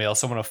 You just mail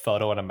someone a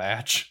photo and a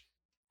match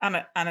on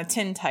a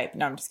tin type.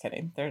 No, I'm just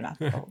kidding. They're not.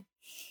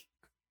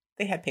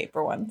 They had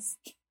paper ones.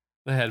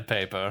 They had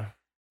paper.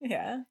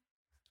 Yeah.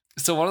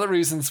 So one of the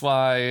reasons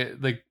why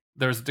like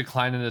there was a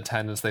decline in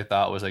attendance, they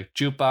thought was like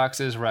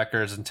jukeboxes,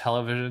 records, and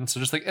television. So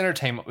just like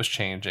entertainment was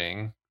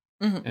changing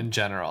in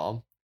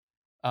general.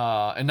 In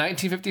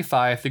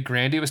 1955, the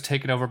Grandy was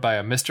taken over by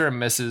a Mr.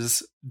 and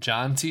Mrs.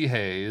 John T.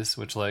 Hayes,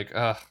 which like,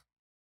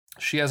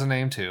 she has a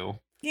name too.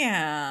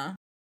 Yeah.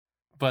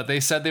 But they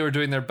said they were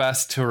doing their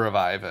best to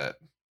revive it.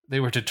 They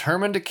were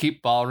determined to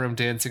keep ballroom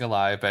dancing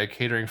alive by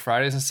catering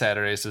Fridays and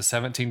Saturdays to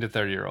 17 to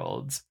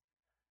 30-year-olds.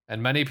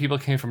 And many people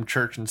came from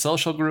church and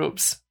social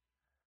groups.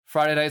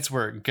 Friday nights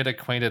were get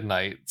acquainted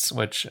nights,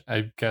 which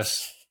I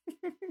guess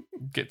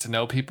get to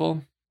know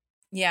people.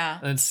 Yeah.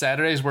 And then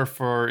Saturdays were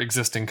for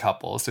existing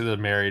couples, either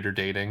married or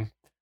dating.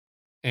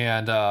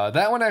 And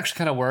that one actually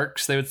kind of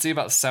works. They would see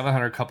about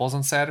 700 couples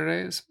on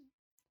Saturdays.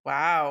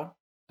 Wow.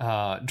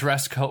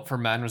 Dress coat for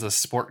men was a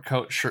sport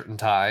coat, shirt, and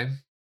tie.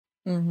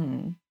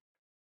 Mm-hmm.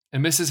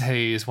 And Mrs.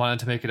 Hayes wanted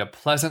to make it a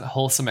pleasant,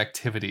 wholesome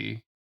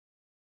activity,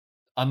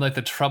 unlike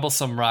the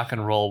troublesome rock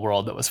and roll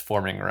world that was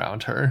forming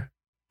around her.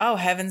 Oh,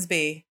 heavens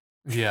be.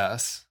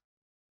 Yes.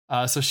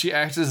 So she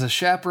acted as a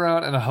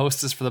chaperone and a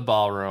hostess for the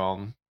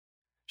ballroom.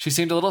 She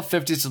seemed a little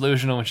 50s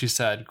delusional when she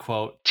said,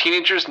 quote,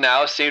 "Teenagers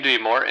now seem to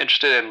be more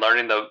interested in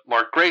learning the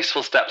more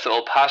graceful steps that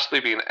will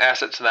possibly be an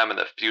asset to them in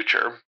the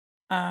future."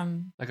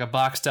 Like a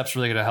box step's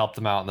really going to help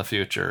them out in the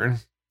future.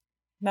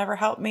 Never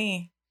helped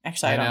me.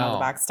 Actually, I don't know the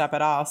box step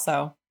at all,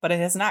 so, but it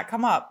has not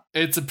come up.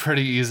 It's a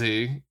pretty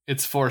easy.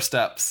 It's 4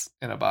 steps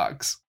in a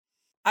box.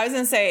 I was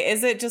going to say,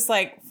 is it just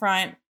like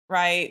front,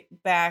 right,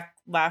 back,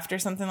 left or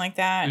something like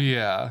that?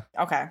 Yeah.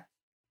 Okay.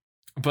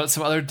 But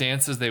some other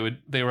dances they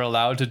were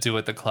allowed to do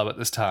at the club at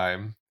this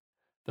time.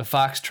 The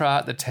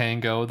foxtrot, the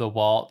tango, the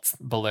waltz,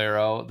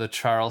 bolero, the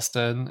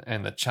charleston,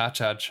 and the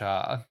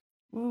cha-cha-cha.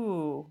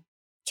 Ooh.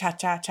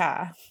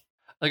 Cha-cha-cha.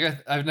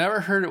 Like, I've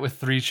never heard it with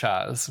 3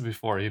 chas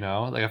before, you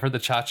know? Like, I've heard the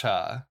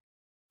cha-cha.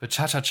 But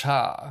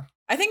cha-cha-cha.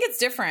 I think it's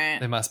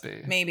different. They must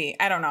be. Maybe.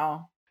 I don't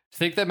know.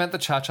 Think that meant the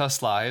cha-cha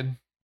slide?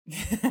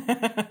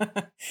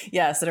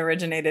 Yes, it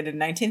originated in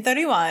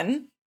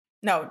 1931.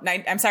 No,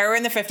 I'm sorry, we're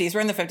in the 50s.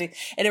 We're in the 50s.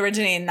 It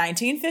originated in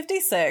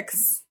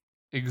 1956.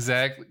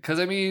 Exactly.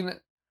 Because, I mean,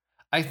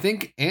 I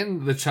think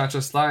in the cha-cha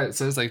slide, it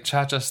says, like,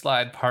 cha-cha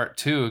slide part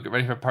 2. Get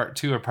ready for part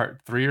 2 or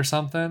part 3 or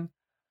something.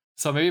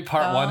 So maybe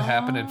part 1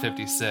 happened in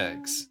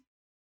 56.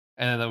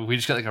 And then we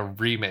just got, like, a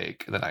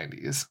remake in the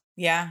 90s.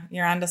 Yeah,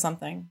 you're onto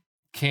something.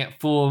 Can't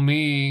Fool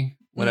Me,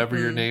 whatever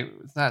your name.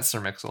 It's not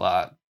Sir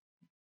Mix-a-Lot.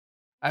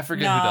 I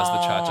forget who does the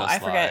cha-cha slide. I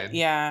forget,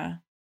 yeah.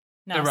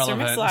 No, Irrelevant.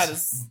 Sir Mix-a-Lot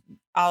is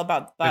all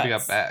about butts. Maybe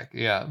got back,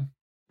 yeah.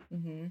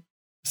 Mm-hmm.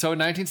 So in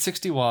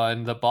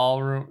 1961, the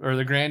ballroom, or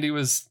the Grandy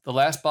was the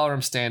last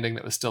ballroom standing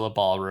that was still a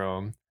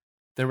ballroom.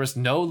 There was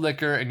no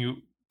liquor, and you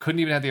couldn't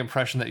even have the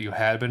impression that you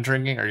had been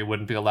drinking, or you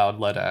wouldn't be allowed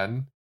let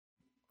in.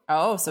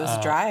 Oh, so it's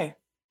dry.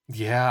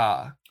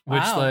 Yeah.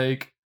 Which, wow.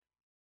 like,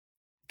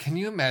 can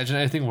you imagine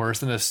anything worse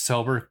than a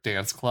sober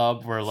dance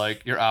club where,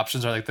 like, your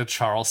options are, like, the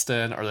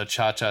Charleston or the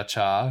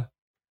Cha-Cha-Cha?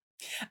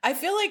 I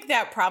feel like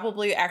that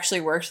probably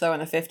actually worked though in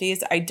the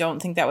 50s. I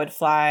don't think that would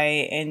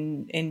fly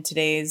in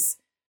today's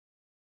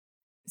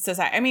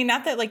society. I mean,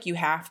 not that like you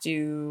have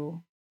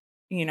to,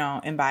 you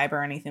know, imbibe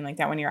or anything like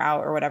that when you're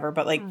out or whatever,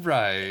 but like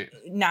right,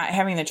 not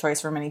having the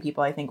choice for many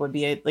people, I think would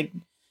be a like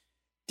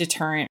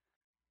deterrent,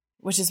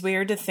 which is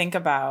weird to think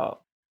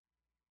about.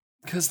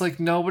 Because like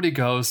nobody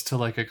goes to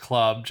like a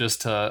club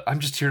I'm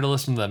just here to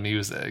listen to the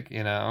music,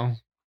 you know.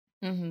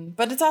 Mm-hmm.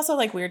 But it's also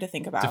like weird to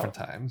think about. Different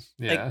time.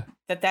 Yeah.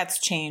 Like, that's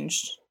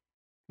changed.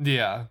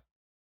 Yeah.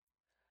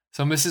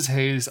 So Mrs.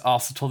 Hayes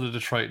also told the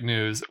Detroit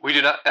News, "We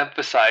do not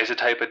emphasize the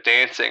type of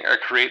dancing or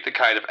create the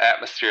kind of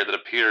atmosphere that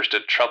appears to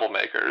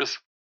troublemakers."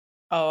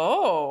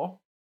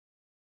 Oh.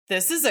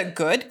 This is a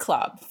good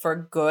club for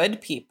good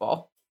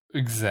people.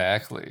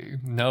 Exactly.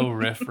 No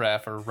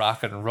riffraff or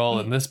rock and roll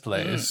in this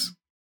place.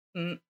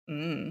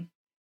 Mm-mm.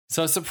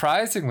 So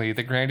surprisingly,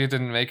 the Grandy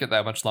didn't make it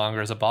that much longer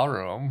as a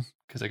ballroom,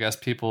 because I guess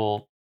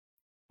people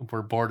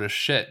were bored as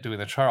shit doing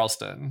the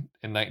Charleston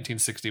in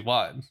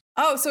 1961.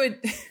 Oh, so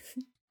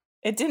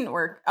it didn't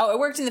work. Oh, it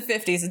worked in the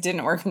 50s. It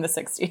didn't work in the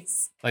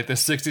 60s. Like the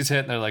 60s hit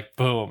and they're like,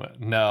 boom,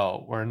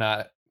 no, we're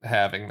not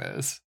having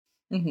this.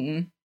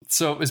 Mm-hmm.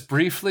 So it was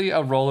briefly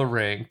a roller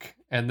rink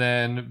and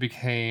then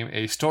became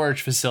a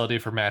storage facility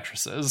for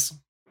mattresses.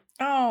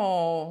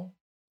 Oh.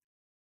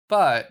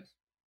 But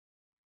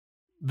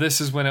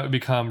this is when it would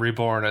become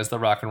reborn as the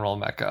rock and roll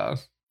mecca.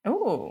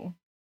 Oh.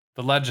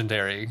 The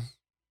legendary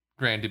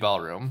Grandy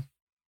Ballroom.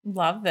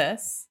 Love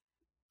this.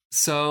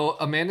 So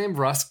a man named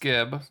Russ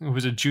Gibb, who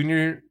was a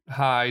junior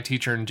high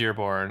teacher in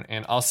Dearborn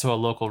and also a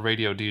local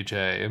radio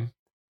DJ.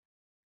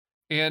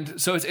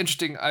 And so it's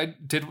interesting.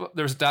 There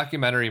was a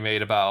documentary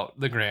made about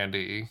the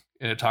Grandy,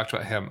 and it talked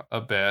about him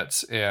a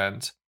bit.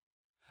 And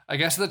I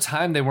guess at the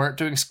time they weren't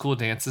doing school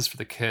dances for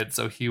the kids,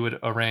 so he would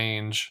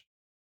arrange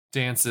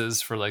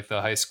dances for like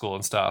the high school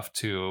and stuff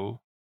to,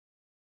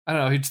 I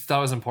don't know, he just thought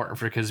it was important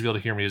for kids to be able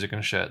to hear music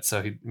and shit.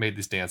 So he made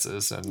these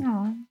dances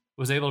and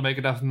was able to make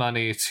enough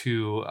money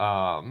to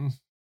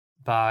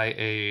buy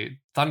a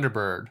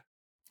Thunderbird.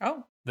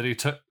 Oh. That he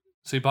took.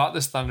 So he bought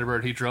this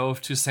Thunderbird. He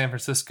drove to San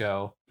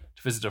Francisco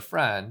to visit a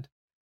friend.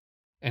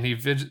 And he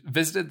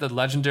visited the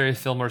legendary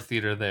Fillmore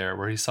Theater there,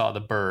 where he saw the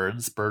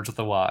Birds with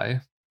a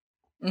Y.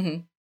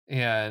 Mm-hmm.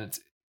 And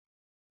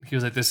he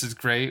was like, "This is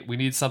great. We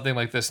need something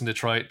like this in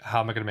Detroit.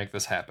 How am I going to make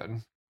this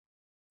happen?"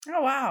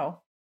 Oh,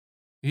 wow.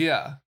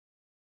 Yeah.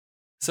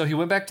 So he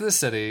went back to the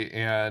city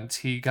and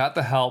he got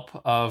the help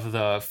of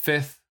the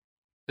Fifth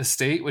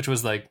Estate, which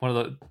was like one of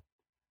the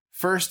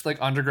first like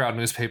underground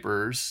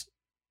newspapers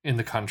in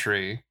the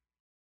country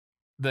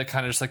that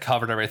kind of just like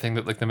covered everything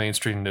that like the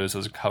mainstream news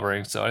was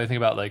covering. So anything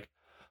about like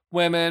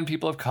women,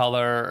 people of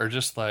color, or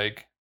just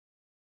like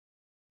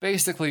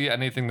basically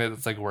anything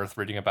that's like worth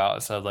reading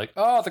about. So like,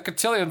 oh, the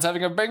Cotillions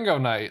having a bingo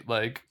night,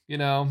 like, you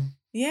know.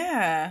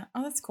 Yeah.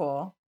 Oh, that's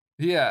cool.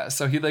 Yeah.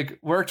 So he like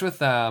worked with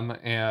them,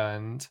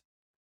 and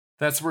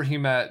that's where he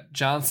met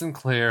John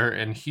Sinclair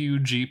and Hugh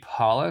G.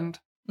 Holland.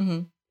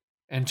 Mm-hmm.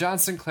 And John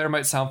Sinclair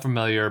might sound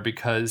familiar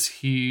because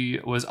he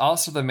was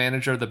also the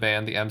manager of the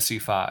band, the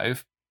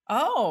MC5.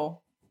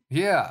 Oh.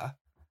 Yeah.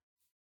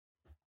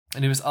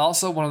 And he was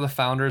also one of the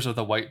founders of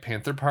the White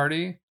Panther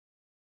Party,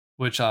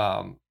 which is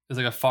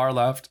like a far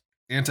left,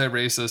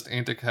 anti-racist,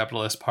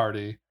 anti-capitalist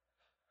party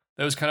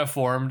that was kind of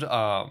formed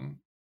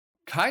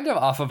kind of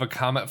off of a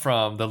comment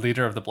from the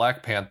leader of the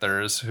Black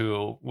Panthers,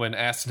 who, when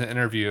asked in an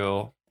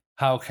interview,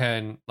 how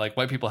can like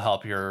white people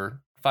help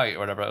your fight or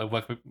whatever,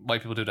 what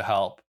white people do to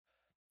help?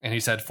 And he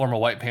said, form a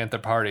White Panther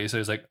Party. So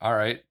he's like, all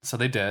right. So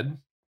they did.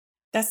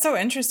 That's so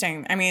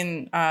interesting. I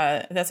mean,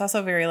 that's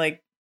also very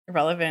like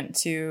relevant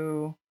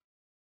to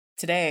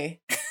today.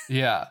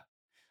 Yeah.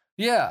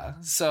 Yeah.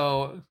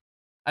 So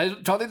I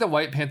don't think the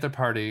White Panther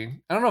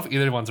Party, I don't know if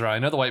either one's right. I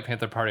know the White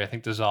Panther Party, I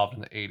think, dissolved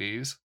in the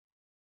 80s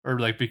or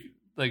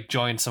like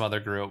joined some other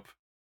group.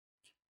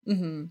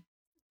 Mm-hmm.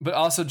 But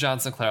also John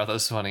Sinclair, I thought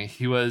was funny.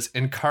 He was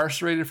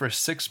incarcerated for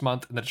 6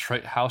 months in the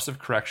Detroit House of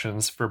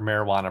Corrections for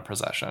marijuana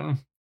possession.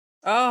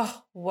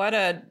 Oh, what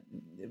a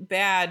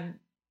bad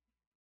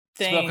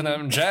thing. Smoking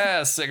them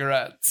jazz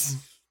cigarettes.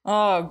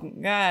 Oh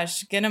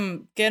gosh, get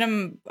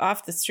him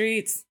off the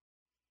streets.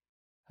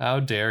 How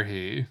dare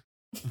he?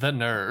 The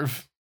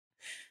nerve.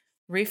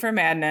 Reefer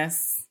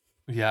Madness.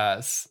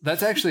 Yes.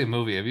 That's actually a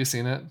movie. Have you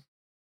seen it?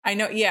 I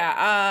know,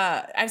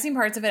 yeah. I've seen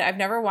parts of it. I've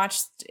never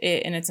watched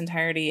it in its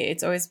entirety.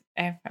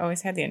 I've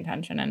always had the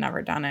intention and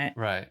never done it.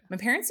 Right. My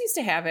parents used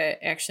to have it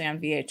actually on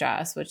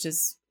VHS, which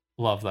is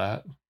love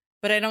that.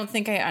 But I don't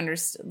think I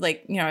understood,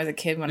 like, you know, as a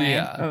kid when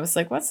I was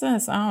like, what's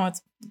this? Oh,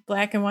 it's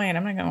black and white.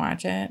 I'm not going to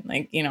watch it.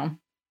 Like, you know,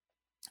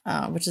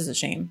 which is a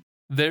shame.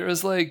 There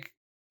was like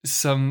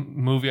some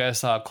movie I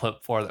saw a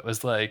clip for that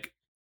was like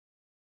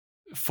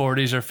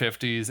 40s or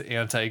 50s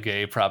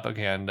anti-gay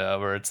propaganda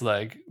where it's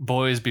like,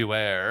 boys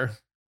beware.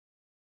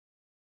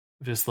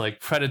 Just like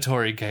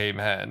predatory gay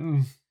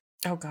men.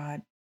 Oh,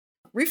 God.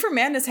 Reefer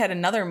Madness had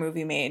another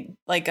movie made,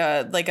 like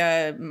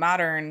a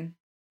modern...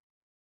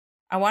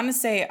 I want to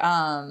say,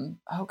 oh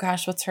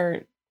gosh, what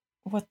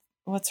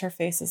what's her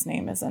face's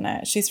name is in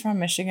it. She's from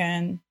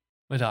Michigan.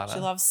 Madonna. She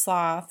loves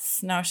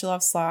sloths. No, she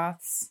loves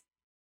sloths.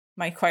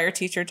 My choir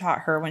teacher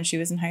taught her when she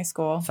was in high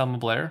school. Selma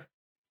Blair?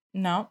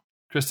 No.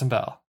 Kristen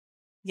Bell.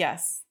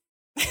 Yes.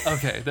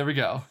 Okay, there we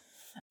go.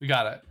 We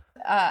got it.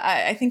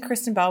 I think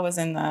Kristen Bell was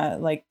in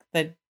the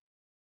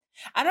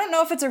I don't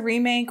know if it's a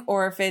remake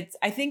or if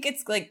I think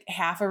it's like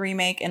half a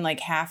remake and like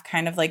half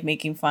kind of like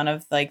making fun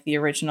of like the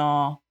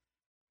original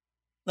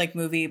like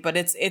movie, but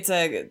it's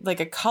a like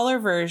a color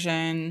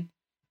version.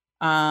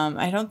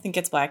 I don't think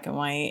it's black and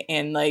white,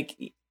 and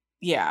like,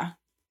 yeah.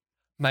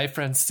 My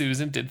friend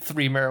Susan did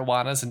 3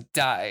 marijuanas and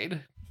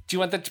died. Do you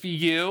want that to be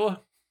you?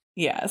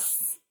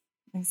 Yes,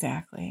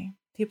 exactly.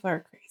 People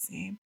are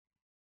crazy.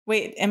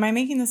 Wait, am I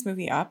making this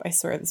movie up? I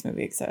swear this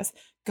movie exists.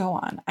 Go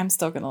on. I'm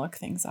still going to look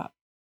things up.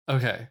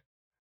 Okay.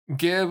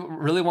 Gibb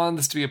really wanted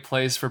this to be a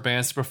place for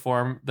bands to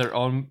perform their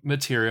own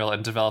material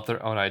and develop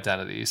their own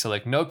identity. So,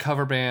 like, no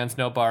cover bands,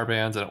 no bar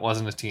bands, and it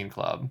wasn't a teen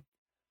club.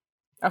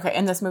 Okay,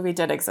 and this movie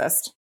did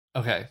exist.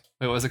 Okay.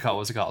 Wait, what was it called?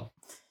 What was it called?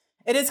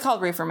 It is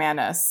called Reefer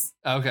Madness.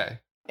 Okay.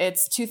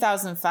 It's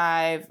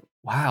 2005.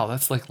 Wow,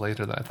 that's like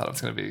later than I thought it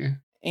was going to be.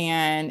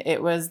 And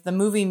it was the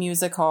movie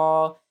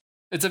musical.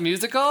 It's a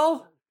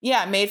musical?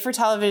 Yeah, made for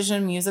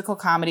television musical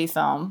comedy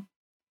film.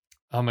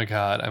 Oh my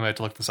God, I might have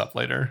to look this up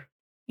later.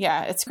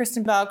 Yeah, it's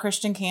Kristen Bell,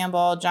 Christian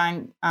Campbell,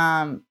 John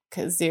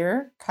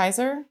Kaiser?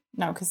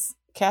 No,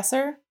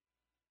 Kasser?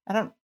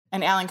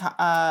 And Alan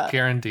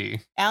Karen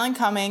D. Alan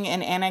Cumming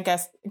and Anna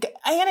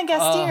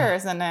Gasteyer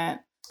is in it.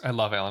 I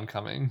love Alan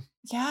Cumming.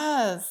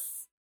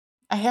 Yes.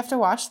 I have to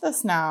watch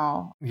this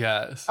now.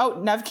 Yes.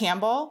 Oh, Neve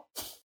Campbell?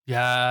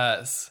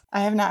 Yes.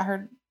 I have not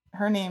heard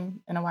her name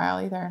in a while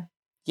either.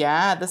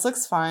 Yeah, this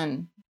looks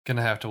fun.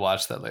 Gonna have to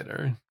watch that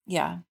later.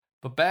 Yeah.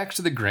 But back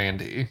to the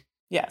Grandy.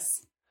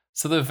 Yes.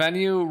 So the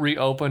venue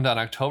reopened on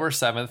October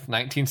 7th,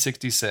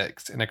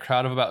 1966, and a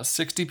crowd of about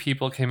 60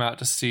 people came out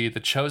to see The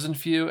Chosen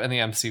Few and the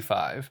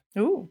MC5.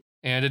 Ooh.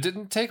 And it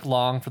didn't take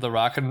long for the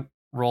rock and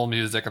roll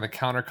music and the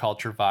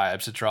counterculture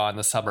vibes to draw in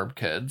the suburb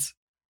kids.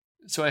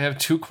 So I have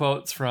 2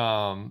 quotes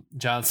from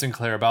John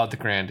Sinclair about the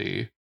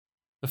Grandy.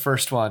 The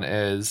first one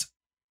is,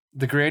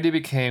 "The Grandy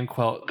became,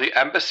 quote, the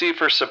embassy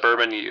for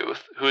suburban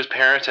youth, whose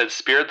parents had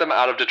speared them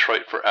out of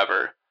Detroit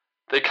forever.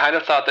 They kind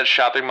of thought that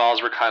shopping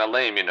malls were kind of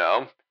lame, you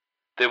know.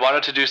 They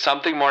wanted to do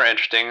something more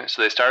interesting,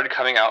 so they started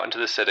coming out into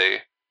the city.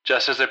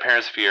 Just as their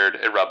parents feared,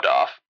 it rubbed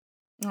off."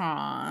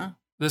 Aww.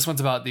 This one's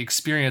about the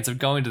experience of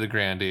going to the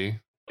Grandy.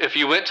 "If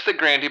you went to the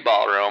Grandy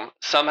Ballroom,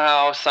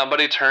 somehow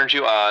somebody turned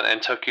you on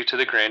and took you to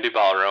the Grandy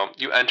Ballroom,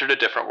 you entered a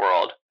different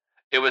world.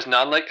 It was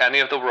none like any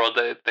of the world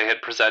that they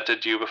had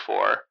presented you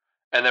before,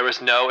 and there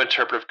was no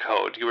interpretive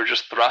code. You were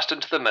just thrust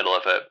into the middle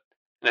of it.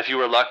 And if you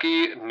were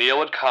lucky, Neil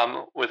would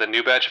come with a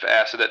new batch of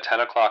acid at 10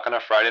 o'clock on a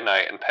Friday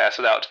night and pass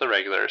it out to the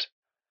regulars.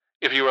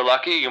 If you were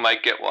lucky, you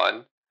might get one.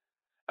 And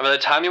by the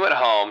time you went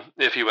home,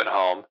 if you went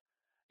home,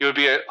 you would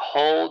be a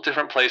whole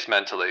different place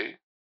mentally.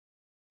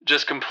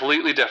 Just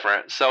completely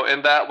different. So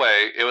in that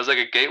way, it was like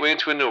a gateway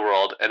into a new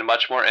world and a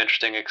much more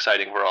interesting,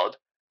 exciting world,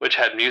 which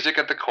had music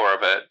at the core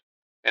of it,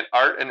 and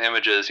art and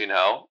images, you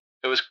know.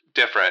 It was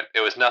different. It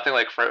was nothing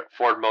like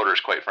Ford Motors,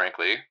 quite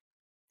frankly."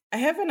 I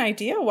have an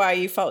idea why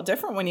you felt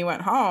different when you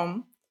went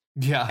home.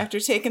 Yeah. After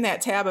taking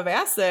that tab of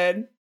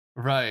acid.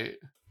 Right.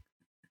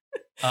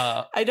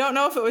 I don't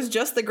know if it was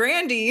just the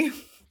Grandy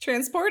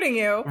transporting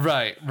you.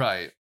 Right.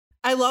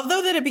 I love,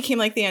 though, that it became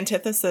like the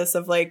antithesis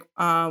of like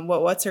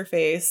what's her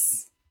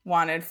face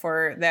wanted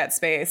for that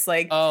space.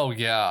 Like, oh,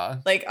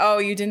 yeah. Like, oh,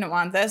 you didn't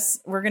want this?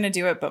 We're going to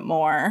do it, but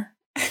more.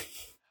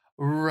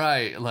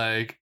 Right.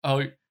 Like,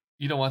 oh,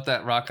 you don't want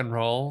that rock and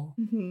roll?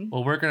 Mm-hmm.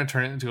 Well, we're going to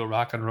turn it into a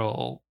rock and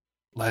roll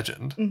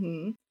legend.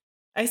 Mm-hmm.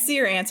 I see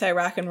your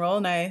anti-rock and roll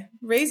and I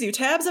raise you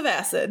tabs of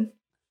acid.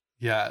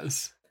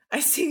 Yes. I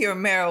see your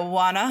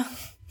marijuana.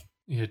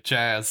 Your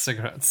jazz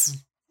cigarettes.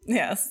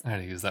 Yes. I had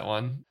to use that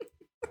one.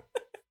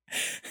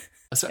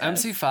 So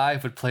Yes.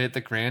 MC5 would play at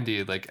the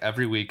Grandy like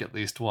every week at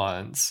least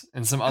once.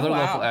 And some other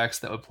local acts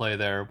that would play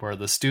there were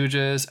the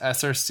Stooges,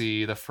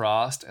 SRC, the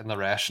Frost, and the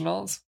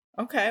Rationals.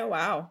 Okay,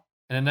 wow.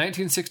 And in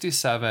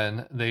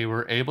 1967, they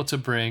were able to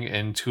bring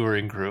in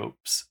touring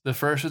groups. The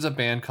first was a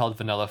band called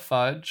Vanilla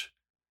Fudge.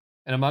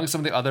 And among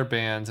some of the other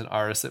bands and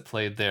artists that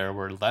played there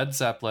were Led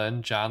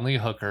Zeppelin, John Lee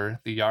Hooker,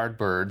 the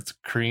Yardbirds,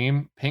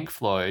 Cream, Pink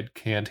Floyd,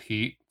 Canned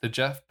Heat, the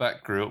Jeff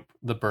Beck Group,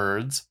 the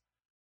Byrds,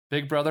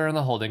 Big Brother and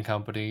the Holding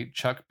Company,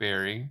 Chuck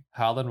Berry,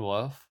 Howlin'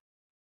 Wolf,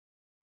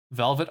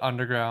 Velvet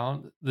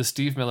Underground, the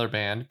Steve Miller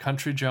Band,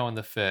 Country Joe and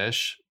the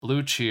Fish,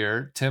 Blue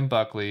Cheer, Tim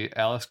Buckley,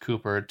 Alice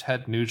Cooper,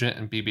 Ted Nugent,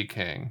 and B.B.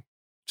 King.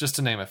 Just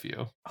to name a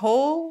few.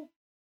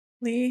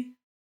 Holy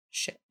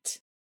shit.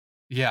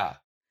 Yeah.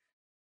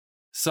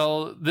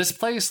 So this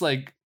place, so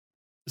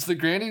the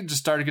Grandy just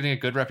started getting a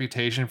good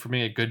reputation for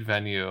being a good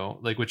venue,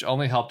 which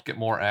only helped get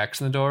more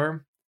acts in the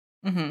door.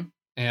 Mm-hmm.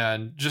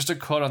 And just a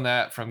quote on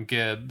that from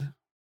Gibb.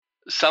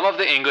 "Some of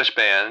the English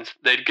bands,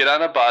 they'd get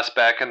on a bus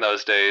back in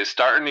those days,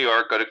 start in New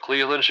York, go to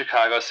Cleveland,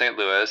 Chicago, St.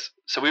 Louis,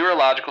 so we were a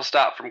logical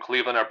stop from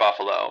Cleveland or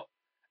Buffalo.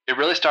 It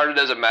really started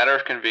as a matter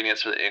of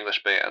convenience for the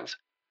English bands.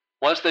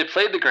 Once they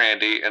played the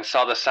Grandy and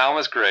saw the sound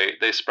was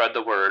great, they spread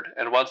the word.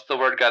 And once the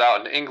word got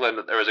out in England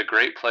that there was a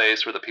great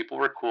place where the people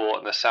were cool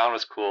and the sound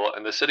was cool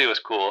and the city was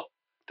cool,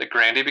 the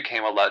Grandy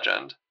became a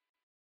legend.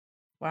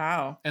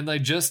 Wow. And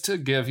like, just to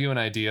give you an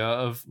idea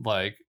of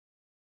like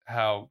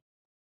how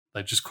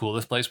like just cool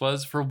this place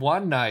was, for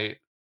one night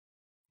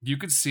you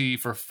could see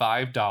for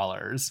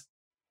 $5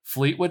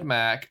 Fleetwood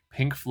Mac,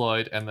 Pink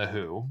Floyd, and The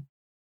Who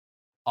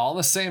all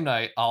the same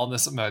night, all in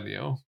this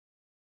venue.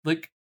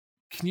 Like,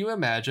 can you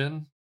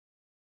imagine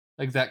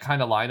like that kind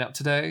of lineup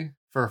today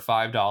for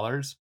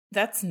 $5?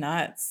 That's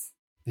nuts.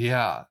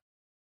 Yeah.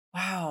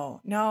 Wow.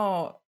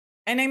 No.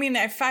 And I mean,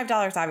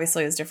 $5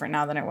 obviously is different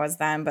now than it was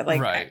then, but like,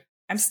 right.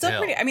 I'm still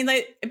pretty, I mean,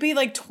 like, it'd be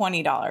like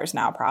 $20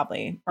 now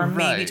probably, or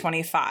maybe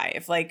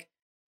 25. Like,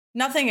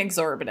 nothing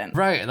exorbitant.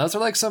 Right. And those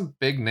are like some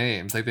big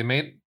names. Like, they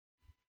may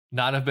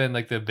not have been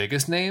like the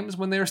biggest names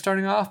when they were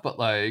starting off, but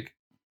like,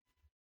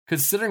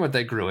 considering what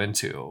they grew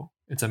into,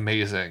 it's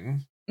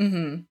amazing.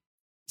 Mm-hmm.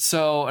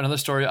 So, another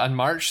story, on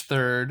March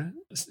 3rd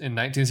in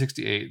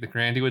 1968, the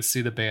Grandy would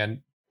see the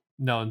band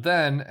known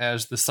then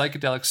as the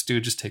Psychedelic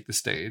Stooges take the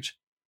stage.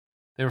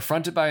 They were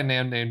fronted by a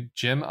man named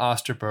Jim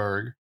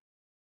Osterberg,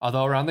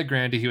 although around the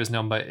Grandy he was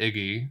known by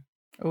Iggy.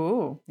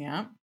 Ooh,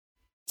 yeah.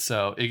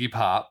 So, Iggy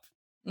Pop.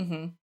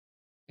 Mm-hmm.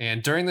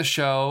 And during the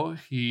show,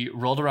 he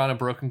rolled around a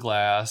broken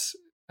glass,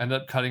 ended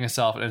up cutting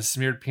himself, and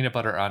smeared peanut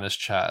butter on his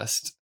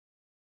chest.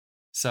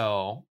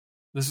 So,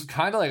 this was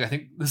kind of like, I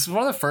think this is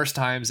one of the first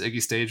times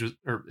Iggy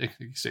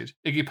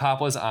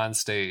Pop was on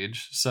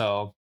stage.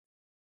 So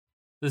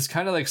this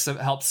kind of like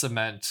helped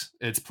cement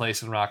its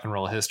place in rock and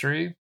roll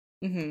history.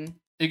 Mm-hmm.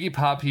 Iggy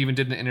Pop, he even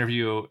did an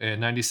interview in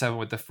 97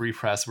 with the Free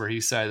Press where he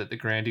said that the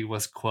Grandy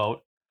was,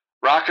 quote,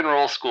 rock and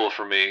roll school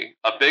for me.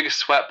 A big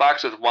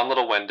sweatbox with one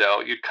little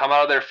window. You'd come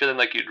out of there feeling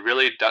like you'd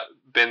really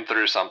been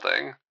through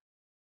something.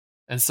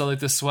 And so, like,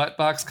 the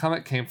sweatbox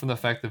comment came from the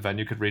fact the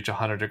venue could reach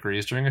 100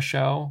 degrees during a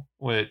show,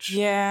 which...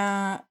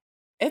 Yeah,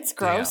 it's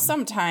gross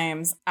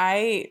sometimes.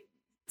 I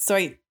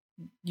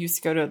used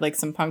to go to, like,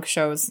 some punk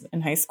shows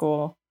in high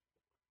school.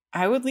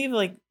 I would leave,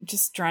 like,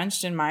 just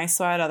drenched in my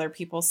sweat, other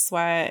people's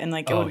sweat, and,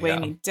 like, it would weigh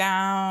me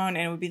down,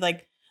 and it would be,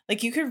 like,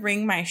 you could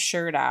wring my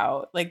shirt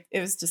out. Like, it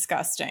was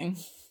disgusting.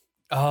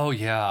 Oh,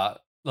 yeah.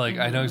 Like,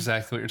 I know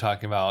exactly what you're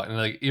talking about. And,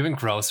 like, even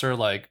grosser,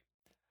 like,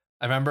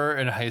 I remember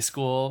in high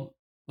school...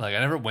 Like, I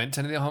never went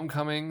to any of the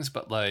homecomings,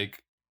 but,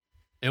 like,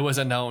 it was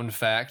a known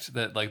fact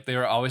that, like, they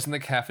were always in the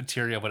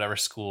cafeteria of whatever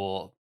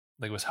school,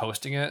 like, was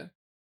hosting it.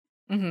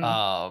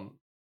 Mm-hmm.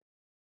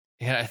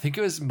 And I think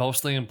it was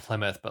mostly in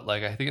Plymouth, but,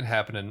 like, I think it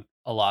happened in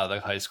a lot of,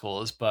 like, high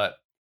schools. But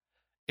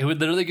it would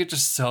literally get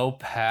just so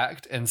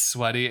packed and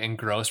sweaty and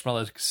gross from all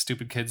the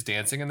stupid kids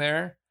dancing in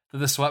there that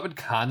the sweat would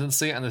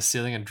condensate on the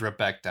ceiling and drip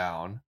back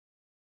down.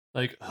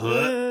 Like,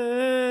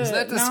 isn't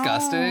that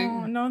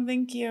disgusting? No,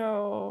 thank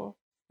you.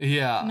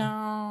 Yeah.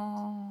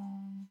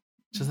 No.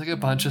 Just like a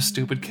bunch of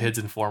stupid kids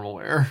in formal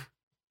wear.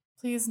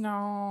 Please,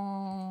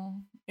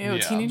 no. Ew,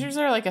 teenagers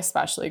are like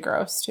especially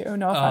gross too.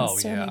 No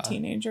offense to any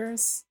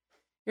teenagers.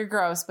 You're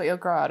gross, but you'll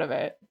grow out of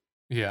it.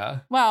 Yeah.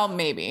 Well,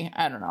 maybe.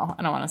 I don't know.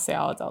 I don't want to say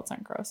all adults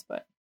aren't gross,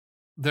 but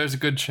there's a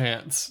good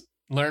chance.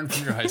 Learn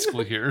from your high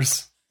school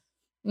years.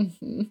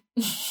 Mm-hmm.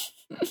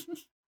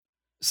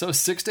 So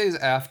 6 days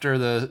after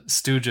the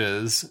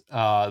Stooges,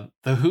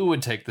 the Who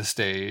would take the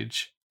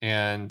stage,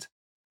 and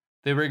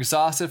they were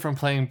exhausted from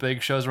playing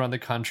big shows around the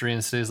country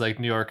in cities like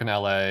New York and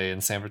LA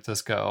and San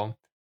Francisco.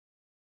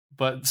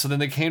 But so then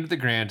they came to the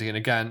Grandy, and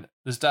again,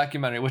 this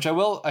documentary, which I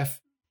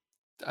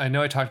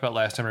know I talked about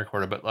last time I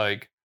recorded, but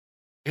like,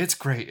 it's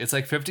great. It's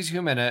like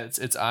 52 minutes.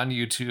 It's on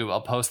YouTube.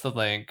 I'll post the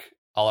link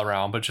all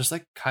around, but just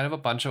like kind of a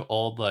bunch of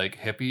old like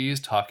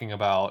hippies talking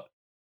about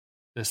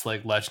this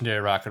like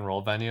legendary rock and roll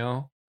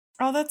venue.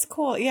 Oh, that's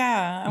cool.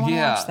 Yeah, I want to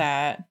watch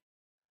that.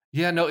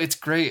 Yeah, no, it's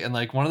great. And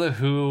like one of the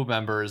Who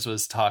members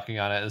was talking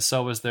on it, and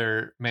so was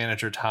their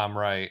manager, Tom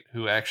Wright,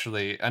 who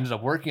actually ended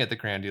up working at the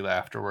Grandy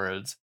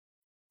afterwards.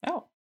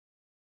 Oh.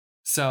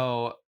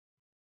 So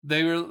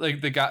they were like,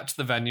 they got to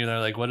the venue, and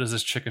they're like, what is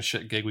this chicken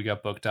shit gig we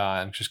got booked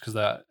on? Just because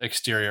the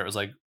exterior was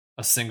like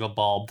a single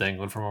bulb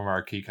dangling from a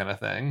marquee kind of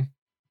thing.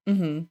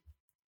 Mm-hmm.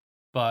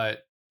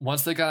 But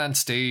once they got on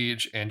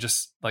stage and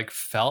just like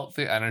felt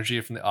the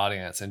energy from the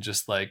audience, and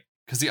just like,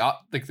 because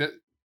the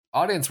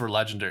audience were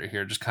legendary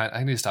here. Just kind of,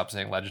 I need to stop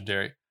saying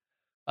legendary.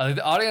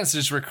 The audience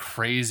just were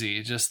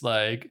crazy. Just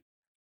like,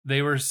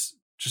 they were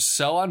just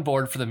so on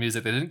board for the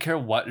music. They didn't care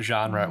what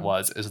genre it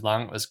was, as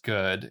long as it was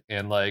good.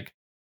 And like,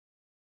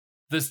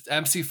 this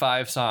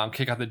MC5 song,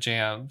 Kick Out the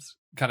Jams,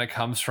 kind of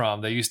comes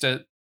from, they used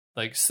to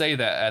like say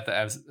that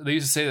they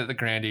used to say that the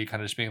Grandy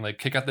kind of just being like,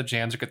 kick out the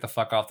jams or get the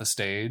fuck off the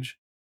stage.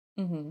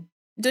 Mm-hmm.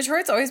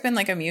 Detroit's always been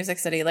like a music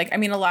city. Like, I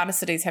mean, a lot of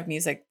cities have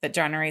music that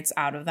generates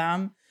out of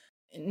them.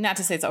 Not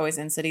to say it's always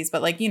in cities,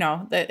 but like, you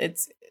know, that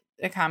it's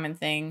a common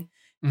thing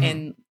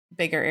in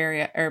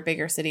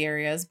bigger city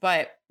areas.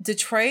 But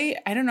Detroit,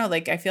 I don't know,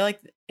 like, I feel like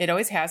it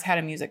always has had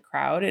a music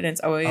crowd, and it's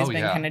always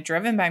been kind of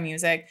driven by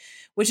music,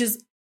 which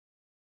is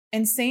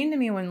insane to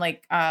me when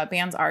like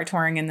bands are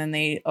touring and then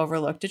they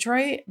overlook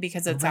Detroit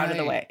because it's out of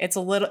the way. It's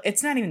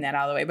not even that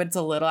out of the way, but it's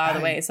a little out of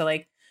the way. So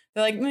like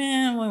they're like, we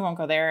won't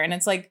go there. And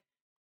it's like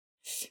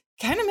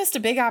kind of missed a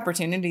big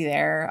opportunity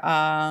there.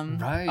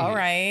 Right. All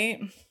right.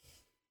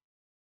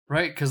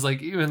 Right. Cause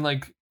like even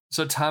like,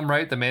 so Tom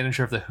Wright, the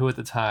manager of The Who at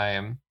the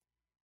time,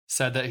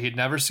 said that he'd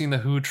never seen The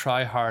Who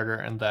try harder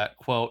and that,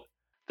 quote,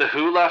 The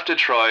Who left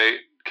Detroit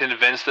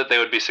convinced that they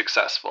would be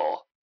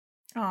successful.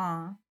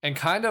 Aww. And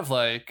kind of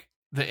like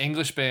the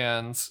English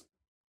bands,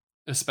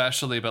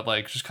 especially, but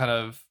like just kind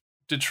of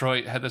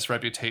Detroit had this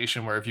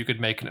reputation where if you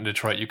could make it in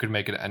Detroit, you could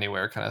make it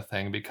anywhere kind of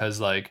thing, because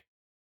like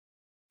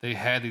they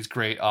had these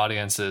great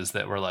audiences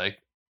that were like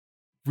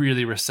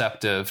really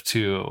receptive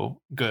to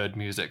good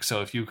music.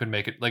 So if you could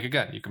make it, like,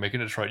 again, you can make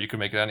it in Detroit, you can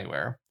make it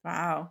anywhere.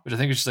 Wow. Which I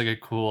think is just like a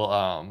cool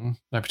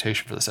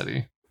reputation for the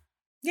city.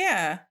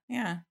 Yeah.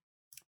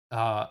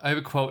 I have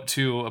a quote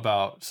too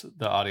about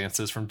the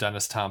audiences from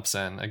Dennis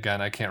Thompson.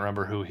 Again, I can't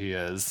remember who he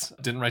is.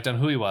 Didn't write down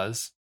who he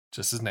was,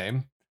 just his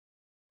name.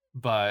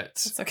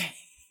 But it's okay.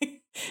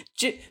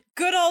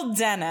 Good old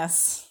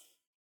Dennis.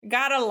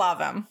 Gotta love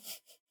him.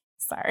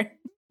 Sorry.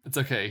 It's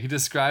okay. He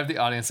described the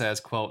audience as,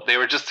 quote, they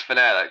were just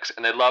fanatics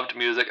and they loved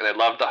music and they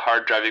loved the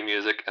hard driving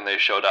music and they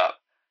showed up.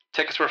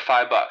 Tickets were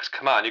 $5.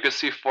 Come on, you could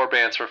see 4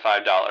 bands for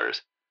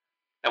 $5.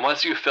 And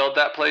once you filled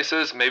that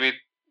places, maybe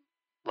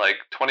like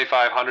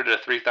 2,500 to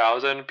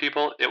 3,000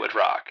 people, it would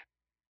rock.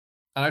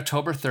 On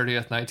October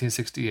 30th,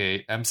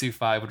 1968,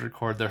 MC5 would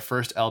record their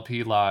first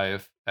LP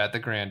live at the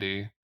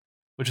Grandy,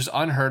 which is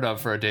unheard of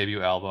for a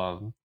debut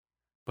album,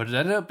 but it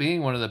ended up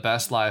being one of the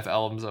best live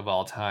albums of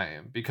all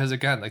time because,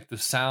 again, like the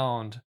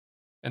sound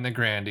in the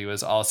Grandy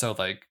was also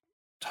like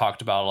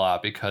talked about a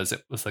lot because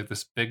it was like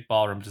this big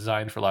ballroom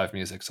designed for live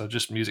music, so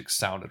just music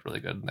sounded really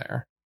good in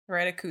there.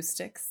 Right,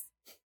 acoustics.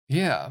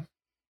 Yeah.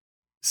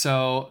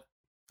 So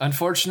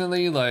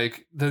unfortunately,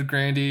 like the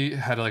Grandy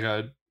had like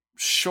a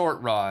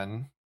short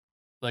run.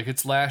 Like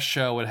its last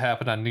show would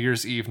happen on New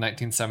Year's Eve,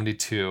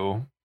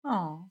 1972.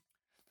 Oh.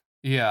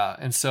 Yeah,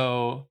 and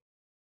so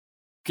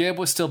Gibb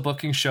was still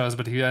booking shows,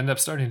 but he ended up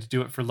starting to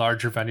do it for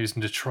larger venues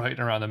in Detroit and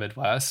around the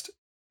Midwest.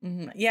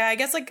 Mm-hmm. Yeah, I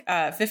guess like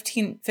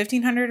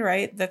 1,500,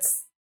 right?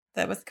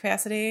 That was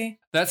capacity.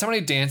 That's how many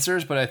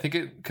dancers, but I think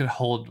it could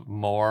hold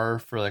more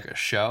for like a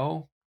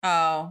show.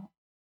 Oh.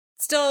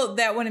 Still,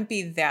 that wouldn't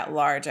be that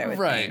large, I would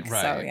think.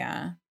 Right. So,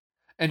 yeah.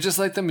 And just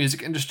like the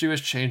music industry was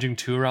changing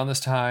too around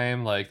this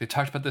time. Like they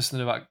talked about this in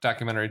the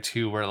documentary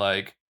too, where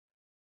like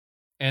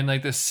in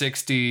like the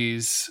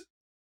 60s,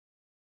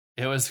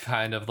 it was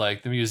kind of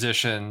like the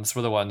musicians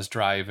were the ones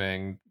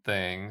driving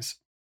things.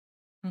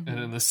 Mm-hmm. And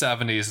in the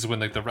 70s is when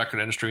like the record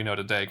industry we know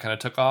today kind of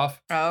took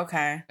off. Oh,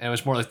 okay. And it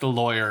was more like the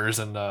lawyers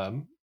and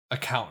the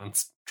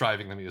accountants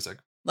driving the music.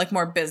 Like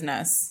more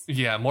business.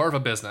 Yeah, more of a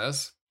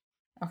business.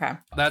 Okay.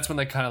 That's when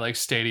they kind of like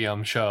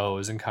stadium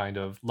shows and kind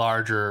of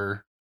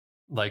larger,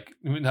 like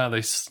now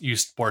they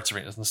use sports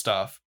arenas and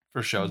stuff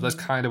for shows. Mm-hmm. That's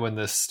kind of when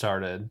this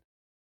started.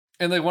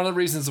 And like one of the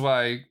reasons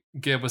why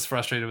Gibb was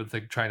frustrated with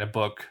like trying to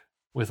book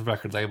with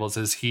record labels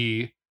is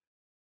they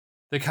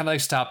kind of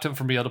like stopped him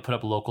from being able to put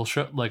up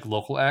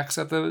local acts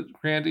at the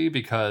Grandy,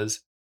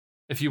 because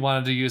if you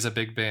wanted to use a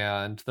big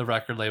band, the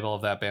record label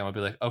of that band would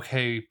be like,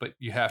 okay, but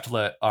you have to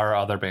let our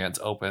other bands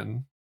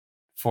open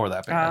for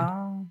that band.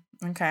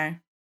 Oh, okay.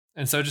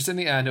 And so just in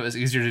the end, it was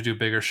easier to do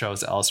bigger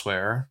shows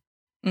elsewhere.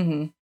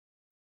 Mm-hmm.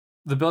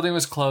 The building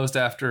was closed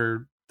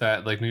after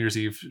that like New Year's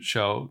Eve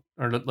show,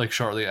 or like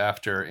shortly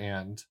after,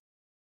 and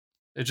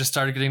it just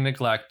started getting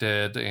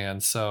neglected.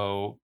 And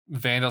so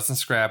vandals and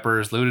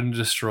scrappers looted and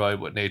destroyed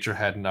what nature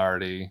hadn't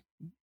already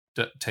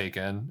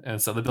taken.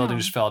 And so the building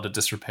just fell into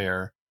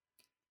disrepair.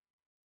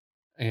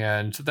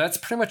 And that's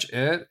pretty much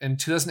it. In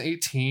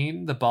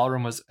 2018, the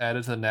ballroom was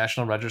added to the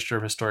National Register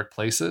of Historic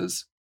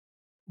Places,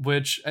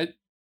 which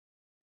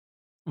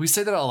we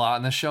say that a lot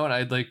in the show,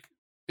 and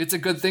it's a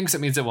good thing because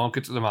it means it won't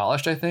get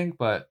demolished, I think,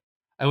 but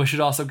I wish it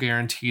also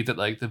guaranteed that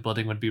like the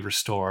building would be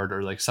restored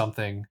or like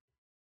something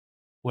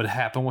would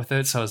happen with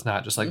it, so it's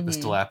not just like this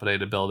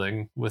dilapidated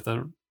building with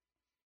a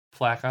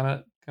plaque on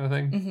it kind of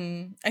thing.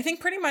 Mm-hmm. I think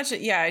pretty much,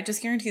 yeah, it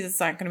just guarantees it's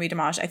not going to be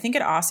demolished. I think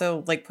it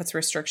also like puts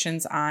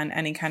restrictions on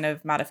any kind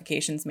of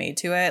modifications made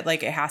to it.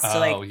 Like it has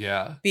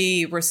to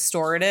be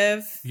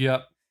restorative.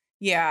 Yep.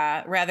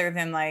 Yeah, rather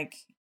than like,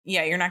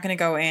 yeah, you're not going to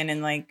go in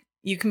and like,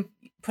 you can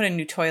put a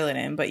new toilet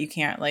in, but you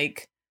can't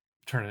like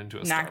turn it into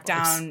a knock Starbucks.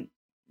 Down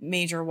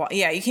major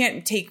yeah, you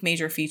can't take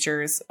major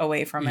features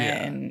away from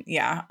it and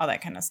all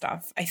that kind of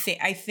stuff. I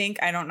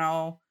think I don't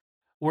know.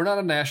 We're not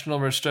a National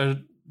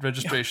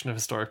Registration of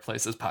Historic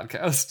Places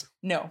podcast.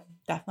 No,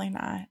 definitely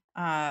not.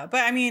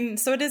 But I mean,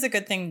 so it is a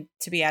good thing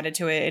to be added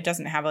to it. It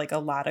doesn't have like a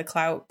lot of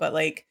clout, but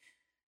like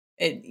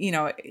it, you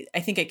know,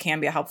 I think it can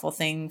be a helpful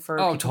thing for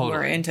people who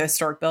are into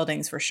historic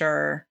buildings for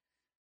sure.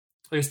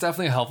 It's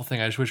definitely a helpful thing.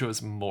 I just wish it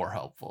was more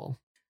helpful.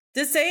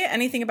 Does it say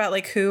anything about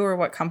like who or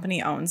what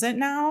company owns it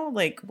now?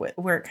 Like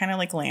where it kind of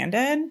like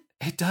landed?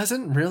 It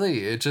doesn't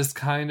really. It just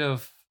kind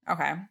of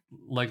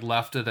like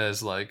left it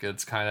as like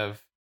it's kind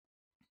of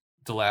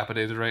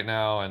dilapidated right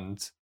now,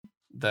 and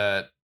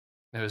that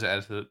it was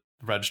added to the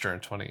register in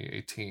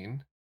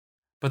 2018.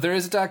 But there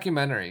is a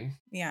documentary.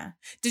 Yeah.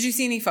 Did you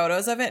see any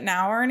photos of it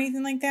now or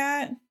anything like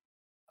that?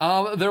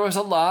 There was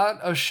a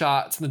lot of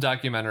shots in the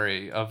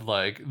documentary of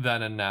like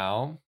then and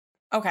now.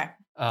 Okay.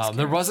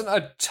 There wasn't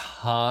a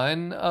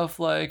ton of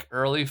like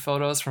early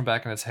photos from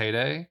back in its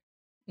heyday,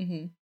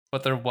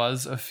 but there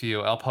was a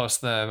few. I'll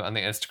post them on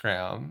the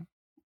Instagram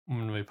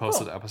when we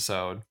post the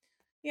episode.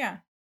 Yeah.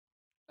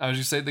 I was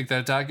just saying, like,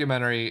 that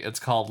documentary, it's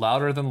called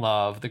Louder Than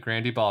Love, The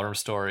Grandy Ballroom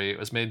Story. It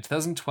was made in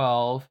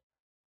 2012.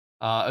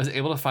 I was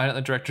able to find it on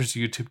the director's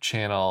YouTube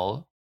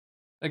channel.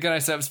 Again, I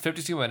said it was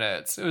 52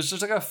 minutes. It was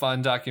just like a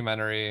fun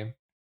documentary.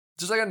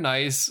 Just like a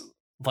nice,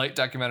 light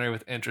documentary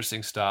with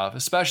interesting stuff,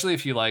 especially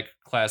if you like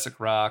classic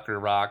rock or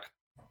rock.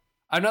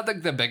 I'm not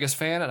like the biggest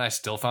fan, and I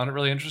still found it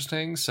really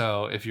interesting.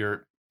 So if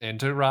you're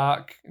into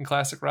rock and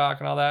classic rock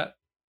and all that,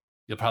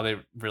 you'll probably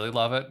really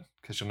love it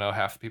because you'll know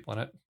half the people in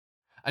it.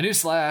 I knew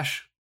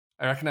Slash.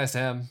 I recognized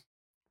him.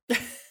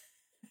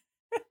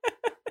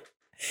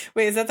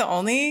 Wait, is that the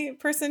only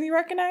person you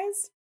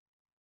recognized?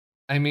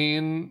 I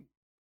mean,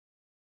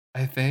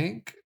 I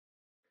think.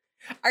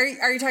 Are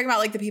you talking about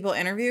like the people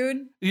interviewed?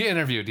 You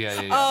interviewed,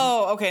 yeah.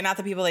 Oh, okay, not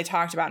the people they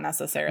talked about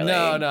necessarily.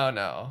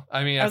 No.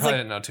 I mean, I probably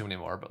didn't know too many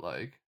more, but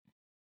like,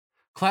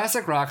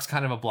 classic rock's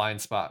kind of a blind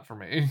spot for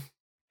me.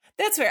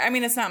 That's fair. I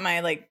mean, it's not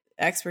my like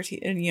expertise,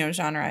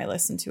 genre I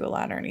listen to a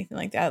lot or anything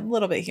like that. A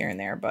little bit here and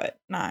there, but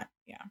not.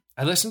 Yeah.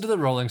 I listened to the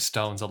Rolling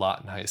Stones a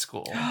lot in high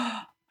school.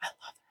 I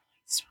love the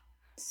Rolling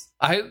Stones.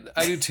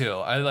 I do too.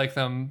 I like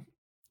them.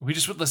 We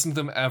just would listen to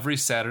them every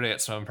Saturday at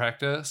swim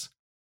practice.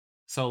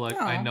 So like,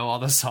 I know all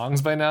the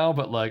songs by now,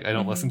 but like, I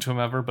don't listen to them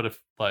ever. But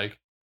if like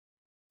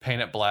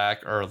Paint It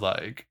Black or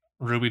like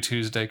Ruby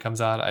Tuesday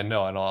comes on, I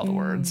know all the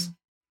words.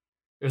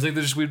 It was like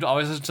we'd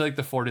always listen to like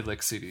the 40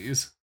 Lick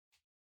CDs.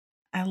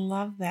 I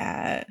love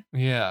that.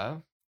 Yeah.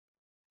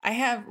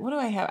 What do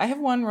I have? I have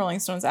one Rolling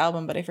Stones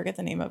album, but I forget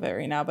the name of it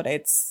right now, but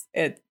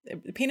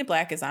Painted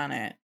Black is on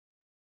it.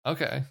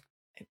 Okay.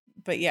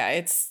 But yeah,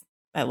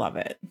 I love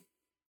it.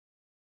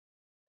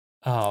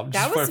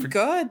 That was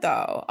good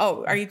though.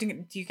 Oh,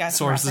 do you guys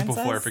sources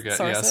before I forget?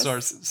 Sources? Yeah,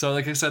 source. So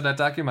like I said, that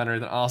documentary,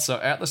 then also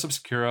Atlas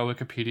Obscura,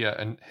 Wikipedia,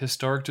 and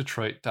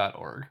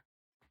historicdetroit.org.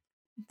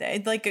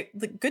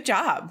 Good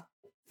job.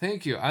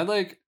 Thank you.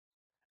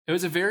 It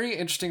was a very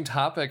interesting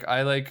topic.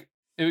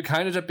 It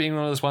kind of ended up being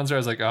one of those ones where I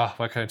was like, oh,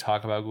 what can I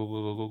talk about?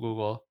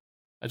 Google.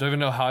 I don't even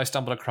know how I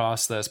stumbled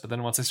across this. But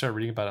then once I started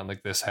reading about it, I'm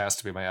like, this has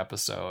to be my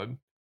episode.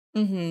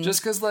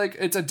 Just because like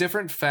it's a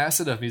different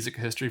facet of music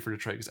history for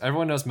Detroit. Because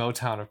everyone knows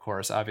Motown, of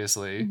course,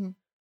 obviously. And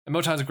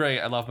Motown's great.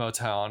 I love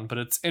Motown. But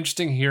it's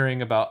interesting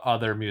hearing about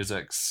other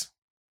musics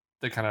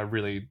that kind of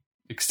really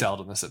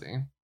excelled in the city.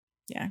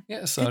 Yeah.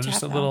 Yeah. So Good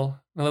just job,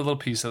 another little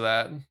piece of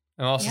that.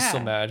 I'm also still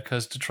mad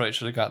because Detroit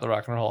should have got the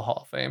Rock and Roll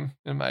Hall of Fame,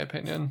 in my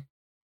opinion.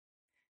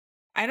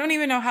 I don't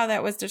even know how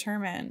that was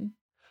determined.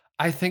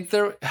 I think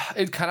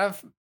it kind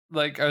of,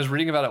 like, I was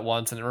reading about it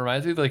once, and it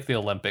reminds me of, like, the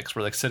Olympics,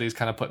 where, like, cities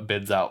kind of put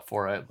bids out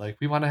for it. Like,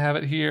 we want to have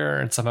it here,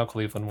 and somehow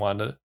Cleveland won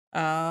it.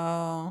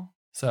 Oh.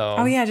 So.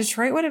 Oh, yeah,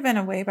 Detroit would have been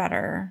a way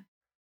better.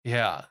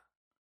 Yeah.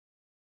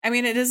 I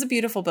mean, it is a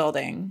beautiful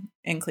building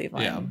in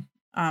Cleveland.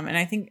 Yeah. And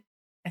I think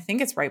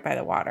it's right by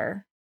the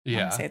water. Yeah.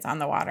 I want to say it's on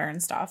the water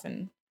and stuff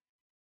and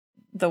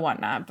the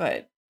whatnot,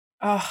 but,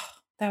 that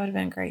would have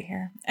been great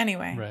here.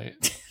 Anyway.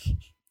 Right.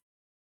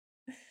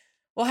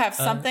 We'll have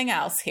something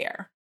else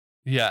here.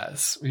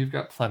 Yes, we've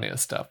got plenty of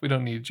stuff. We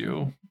don't need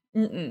you.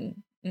 You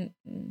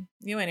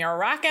and your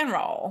rock and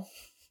roll.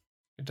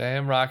 Your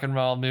damn rock and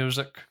roll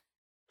music.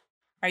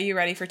 Are you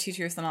ready for Two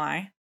Truths and a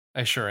Lie?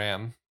 I sure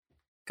am.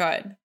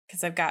 Good,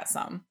 because I've got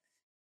some.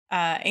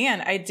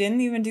 And I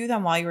didn't even do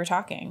them while you were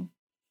talking.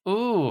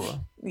 Ooh.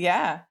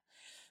 Yeah.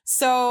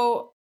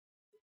 So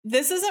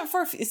this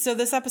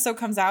episode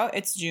comes out.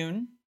 It's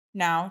June.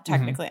 Now,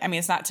 technically, I mean,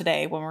 it's not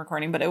today when we're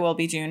recording, but it will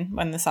be June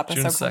when this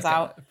episode June 2nd, comes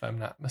out. if I'm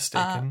not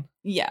mistaken.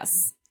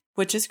 Yes,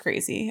 which is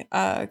crazy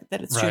that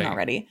it's June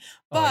already.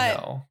 But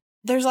no.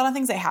 There's a lot of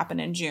things that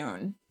happen in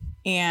June,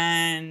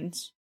 and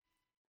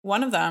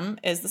one of them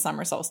is the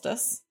summer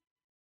solstice.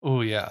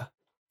 Oh yeah.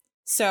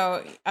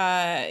 So,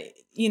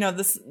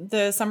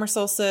 the summer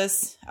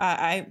solstice.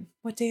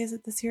 What day is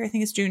it this year? I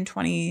think it's June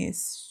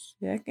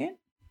 22nd.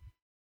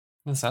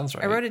 That sounds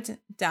right. I wrote it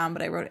down,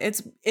 but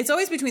it's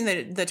always between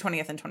the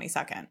 20th and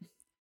 22nd.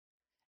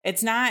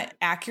 It's not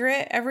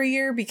accurate every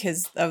year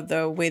because of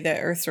the way the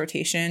Earth's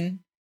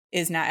rotation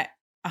is not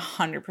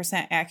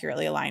 100%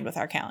 accurately aligned with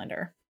our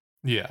calendar.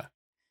 Yeah.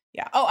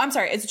 Yeah. Oh, I'm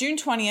sorry. It's June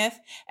 20th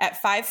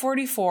at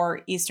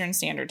 5:44 Eastern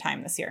Standard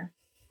Time this year.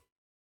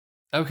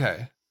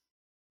 Okay.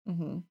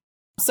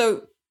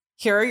 So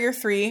here are your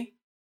 3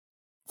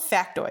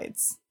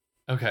 factoids.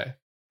 Okay.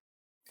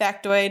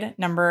 Factoid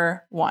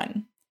number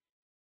 1.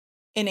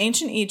 In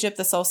ancient Egypt,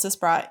 the solstice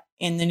brought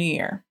in the new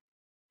year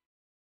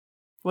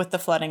with the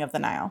flooding of the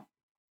Nile.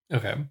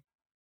 Okay.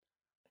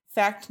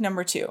 Fact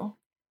number 2.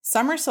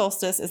 Summer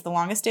solstice is the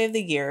longest day of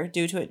the year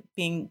due to it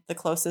being the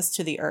closest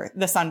to the Earth,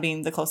 the sun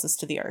being the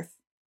closest to the Earth.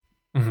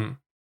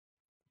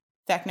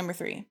 Fact number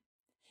 3.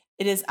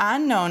 It is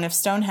unknown if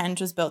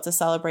Stonehenge was built to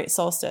celebrate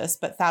solstice,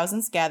 but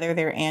thousands gather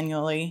there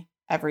annually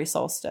every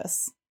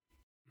solstice.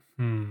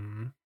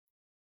 I'm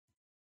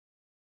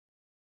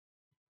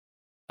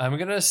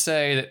going to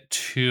say that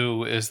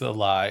 2 is the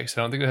lie, because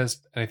I don't think it has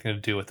anything to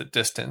do with the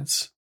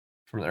distance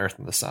from the Earth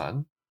and the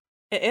sun.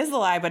 It is a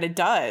lie, but it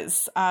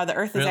does. The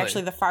Earth is Really?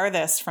 actually the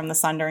farthest from the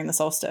sun during the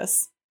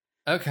solstice.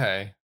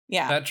 Okay.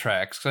 Yeah. That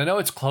tracks, because I know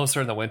it's closer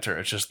in the winter.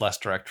 It's just less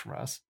direct from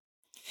us.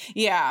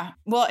 Yeah.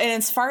 Well, and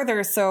it's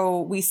farther,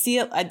 so we see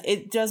it.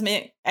 It does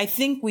make, I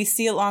think we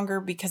see it longer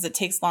because it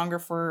takes longer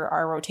for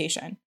our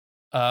rotation.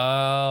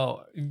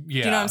 Oh, yeah. Do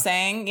you know what I'm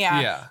saying?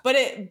 Yeah. Yeah.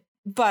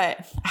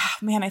 But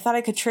man, I thought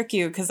I could trick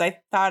you because I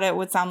thought it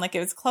would sound like it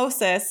was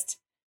closest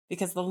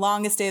because the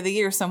longest day of the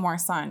year, so more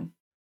sun.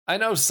 I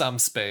know some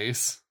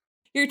space.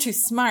 You're too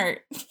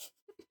smart.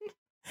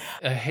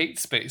 I hate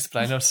space,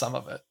 but I know some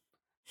of it.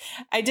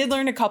 I did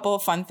learn a couple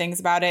of fun things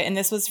about it, and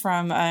this was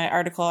from an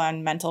article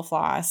on Mental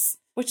Floss,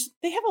 which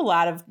they have a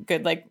lot of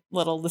good, like,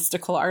 little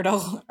listicle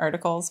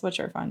articles, which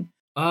are fun.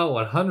 Oh,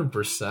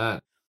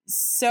 100%.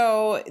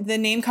 So the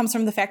name comes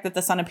from the fact that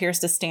the sun appears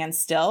to stand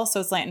still.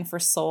 So it's Latin for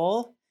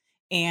soul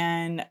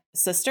and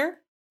sister.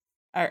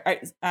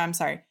 I'm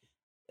sorry.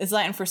 It's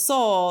Latin for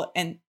soul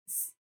and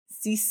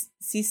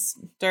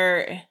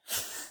sister.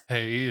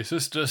 Hey,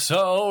 sister,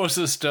 soul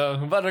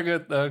sister, better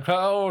get the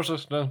crow,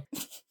 sister.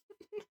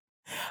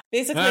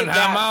 Basically, And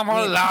how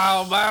mama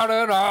loud about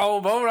it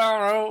all, both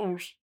our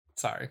rose.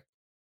 Sorry.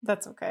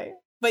 That's okay.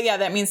 But yeah,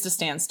 that means to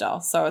stand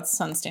still. So it's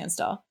sun stand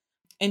still.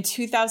 In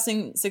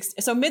 2006,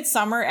 so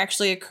midsummer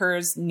actually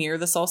occurs near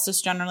the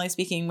solstice, generally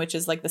speaking, which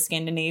is like the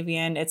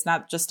Scandinavian. It's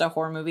not just a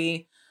horror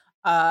movie,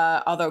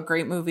 although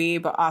great movie,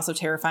 but also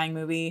terrifying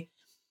movie.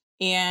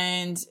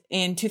 And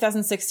in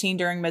 2016,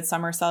 during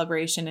midsummer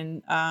celebration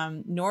in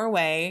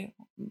Norway,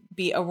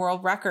 beat a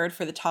world record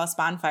for the tallest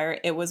bonfire.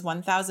 It was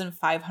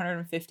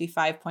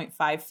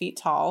 1,555.5 feet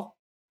tall.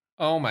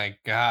 Oh my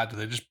God. Do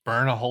they just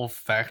burn a whole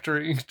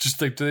factory?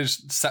 Just like, do they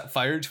just set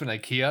fire to an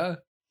IKEA?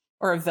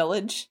 Or a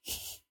village.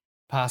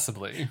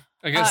 Possibly.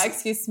 I guess.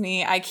 Excuse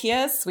me.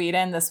 IKEA is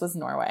Sweden. This was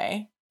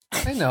Norway.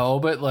 I know,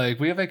 but like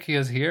we have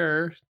IKEAs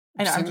here.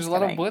 I know. I'm There's just a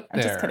lot kidding. of wood I'm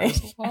there. just kidding.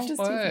 There's a I'm lot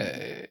just of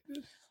teasing. wood.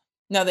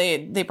 No,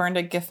 they burned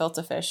a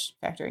gefilte fish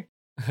factory.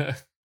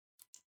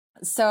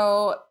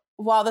 So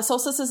while the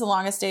solstice is the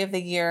longest day of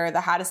the year, the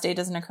hottest day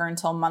doesn't occur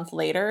until a month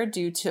later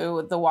due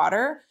to the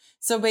water.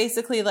 So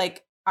basically,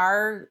 like,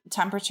 our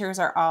temperatures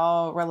are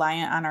all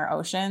reliant on our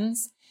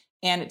oceans,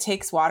 and it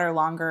takes water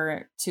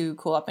longer to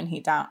cool up and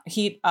heat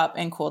up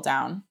and cool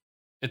down.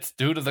 It's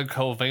due to the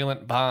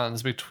covalent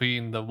bonds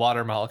between the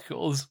water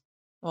molecules.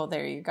 Well,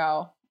 there you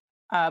go.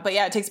 But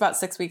yeah, it takes about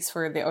 6 weeks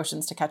for the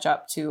oceans to catch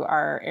up to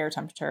our air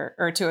temperature,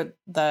 or to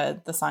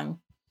the sun.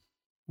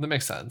 That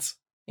makes sense.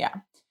 Yeah.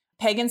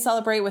 Pagans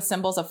celebrate with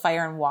symbols of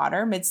fire and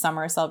water.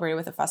 Midsummer is celebrated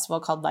with a festival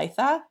called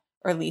Litha,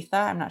 or Litha.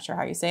 I'm not sure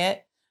how you say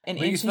it.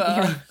 In ancient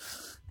Europe.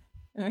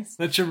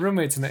 That's your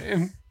roommate's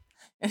name.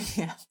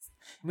 Yes.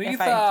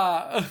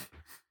 Litha.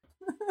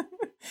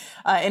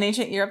 In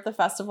ancient Europe, the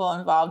festival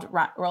involved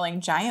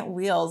rolling giant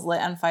wheels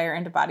lit on fire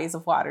into bodies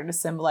of water to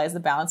symbolize the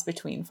balance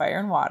between fire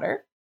and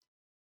water.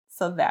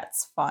 So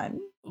that's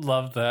fun.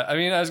 Love that. I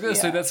mean, I was going to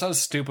say that sounds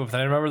stupid, but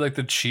I remember like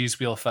the Cheese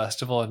Wheel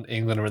Festival in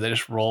England where they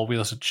just roll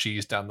wheels of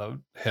cheese down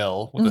the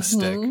hill with a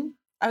stick.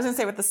 I was going to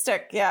say with the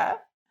stick, yeah.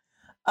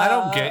 I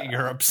don't get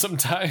Europe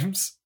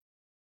sometimes.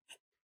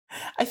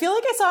 I feel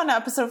like I saw an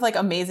episode of like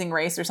Amazing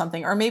Race or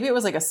something, or maybe it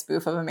was like a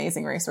spoof of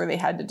Amazing Race where they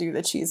had to do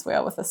the cheese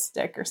wheel with a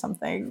stick or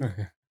something.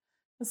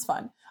 It's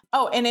fun.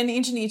 Oh, and in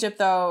ancient Egypt,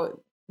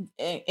 though,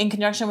 in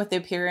conjunction with the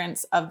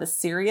appearance of the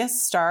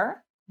Sirius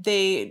star,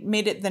 they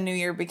made it the new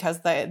year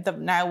because the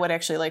Nile would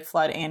actually like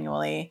flood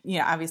annually. You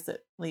know, obviously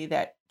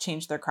that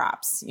changed their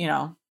crops. You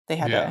know, they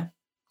had to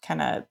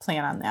kind of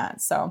plan on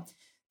that. So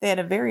they had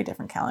a very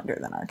different calendar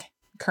than our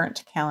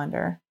current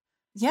calendar.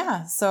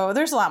 Yeah. So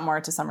there's a lot more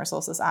to summer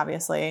solstice,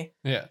 obviously.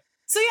 Yeah.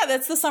 So yeah,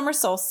 that's the summer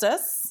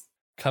solstice.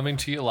 Coming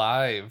to you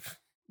live.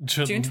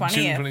 June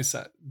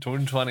 20th.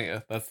 June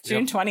 20th. That's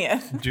June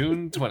 20th.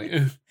 June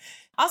 20th.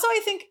 Also,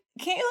 I think,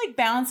 can't you like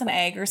balance an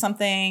egg or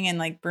something and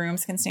like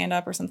brooms can stand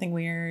up or something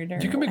weird? Or,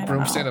 you can make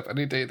brooms stand up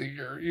any day of the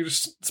year. You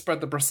just spread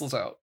the bristles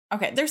out.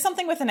 Okay, there's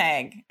something with an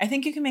egg. I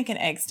think you can make an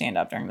egg stand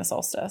up during the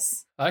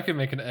solstice. I can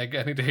make an egg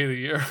any day of the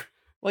year.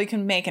 Well, you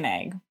can make an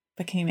egg,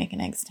 but can you make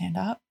an egg stand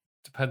up?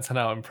 Depends on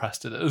how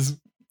impressed it is.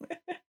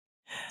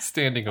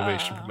 Standing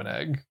ovation from an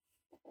egg.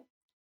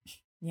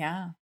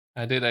 Yeah.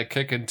 I did a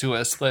kick into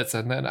a slits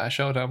and then I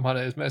showed him what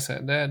is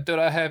missing. Then did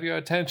I have your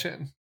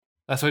attention?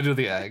 That's what I do with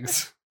the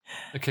eggs.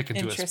 A kick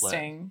into a split.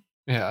 Interesting.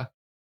 Yeah.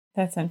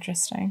 That's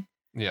interesting.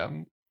 Yeah.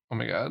 Oh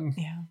my God.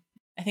 Yeah.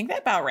 I think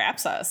that about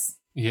wraps us.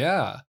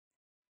 Yeah.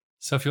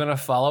 So if you want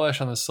to follow us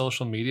on the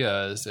social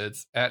medias,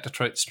 it's at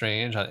Detroit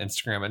Strange on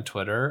Instagram and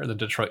Twitter, or the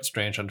Detroit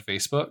Strange on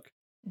Facebook.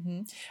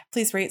 Mm-hmm.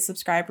 Please rate,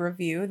 subscribe,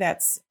 review.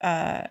 That's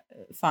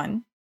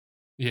fun.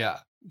 Yeah.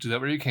 Do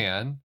that where you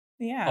can.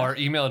 Yeah. Our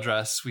email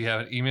address, we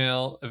have an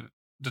email,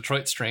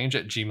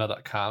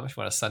 DetroitStrange@gmail.com if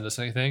you want to send us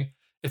anything.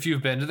 If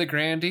you've been to the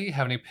Grandy,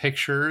 have any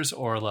pictures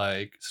or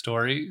like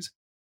stories,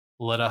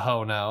 let a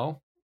hoe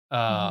know.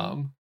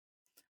 Or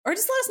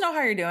just let us know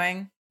how you're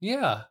doing.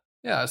 Yeah.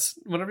 It's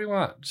whatever you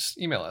want.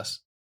 Just email us.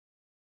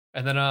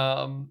 And then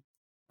don't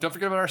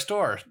forget about our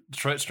store,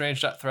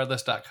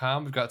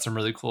 DetroitStrange.threadless.com. We've got some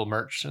really cool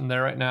merch in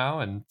there right now,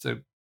 and it's a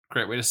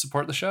great way to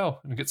support the show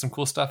and get some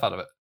cool stuff out of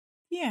it.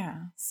 Yeah.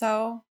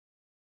 So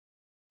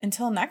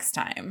until next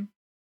time,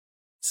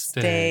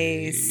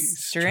 stay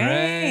strange.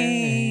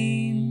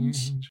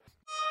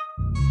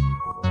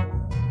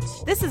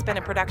 This has been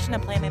a production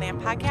of Planet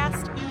Amp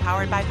Podcast,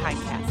 powered by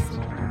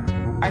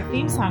Pinecast. Our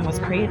theme song was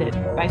created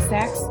by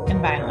Sax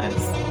and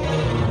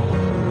Violence.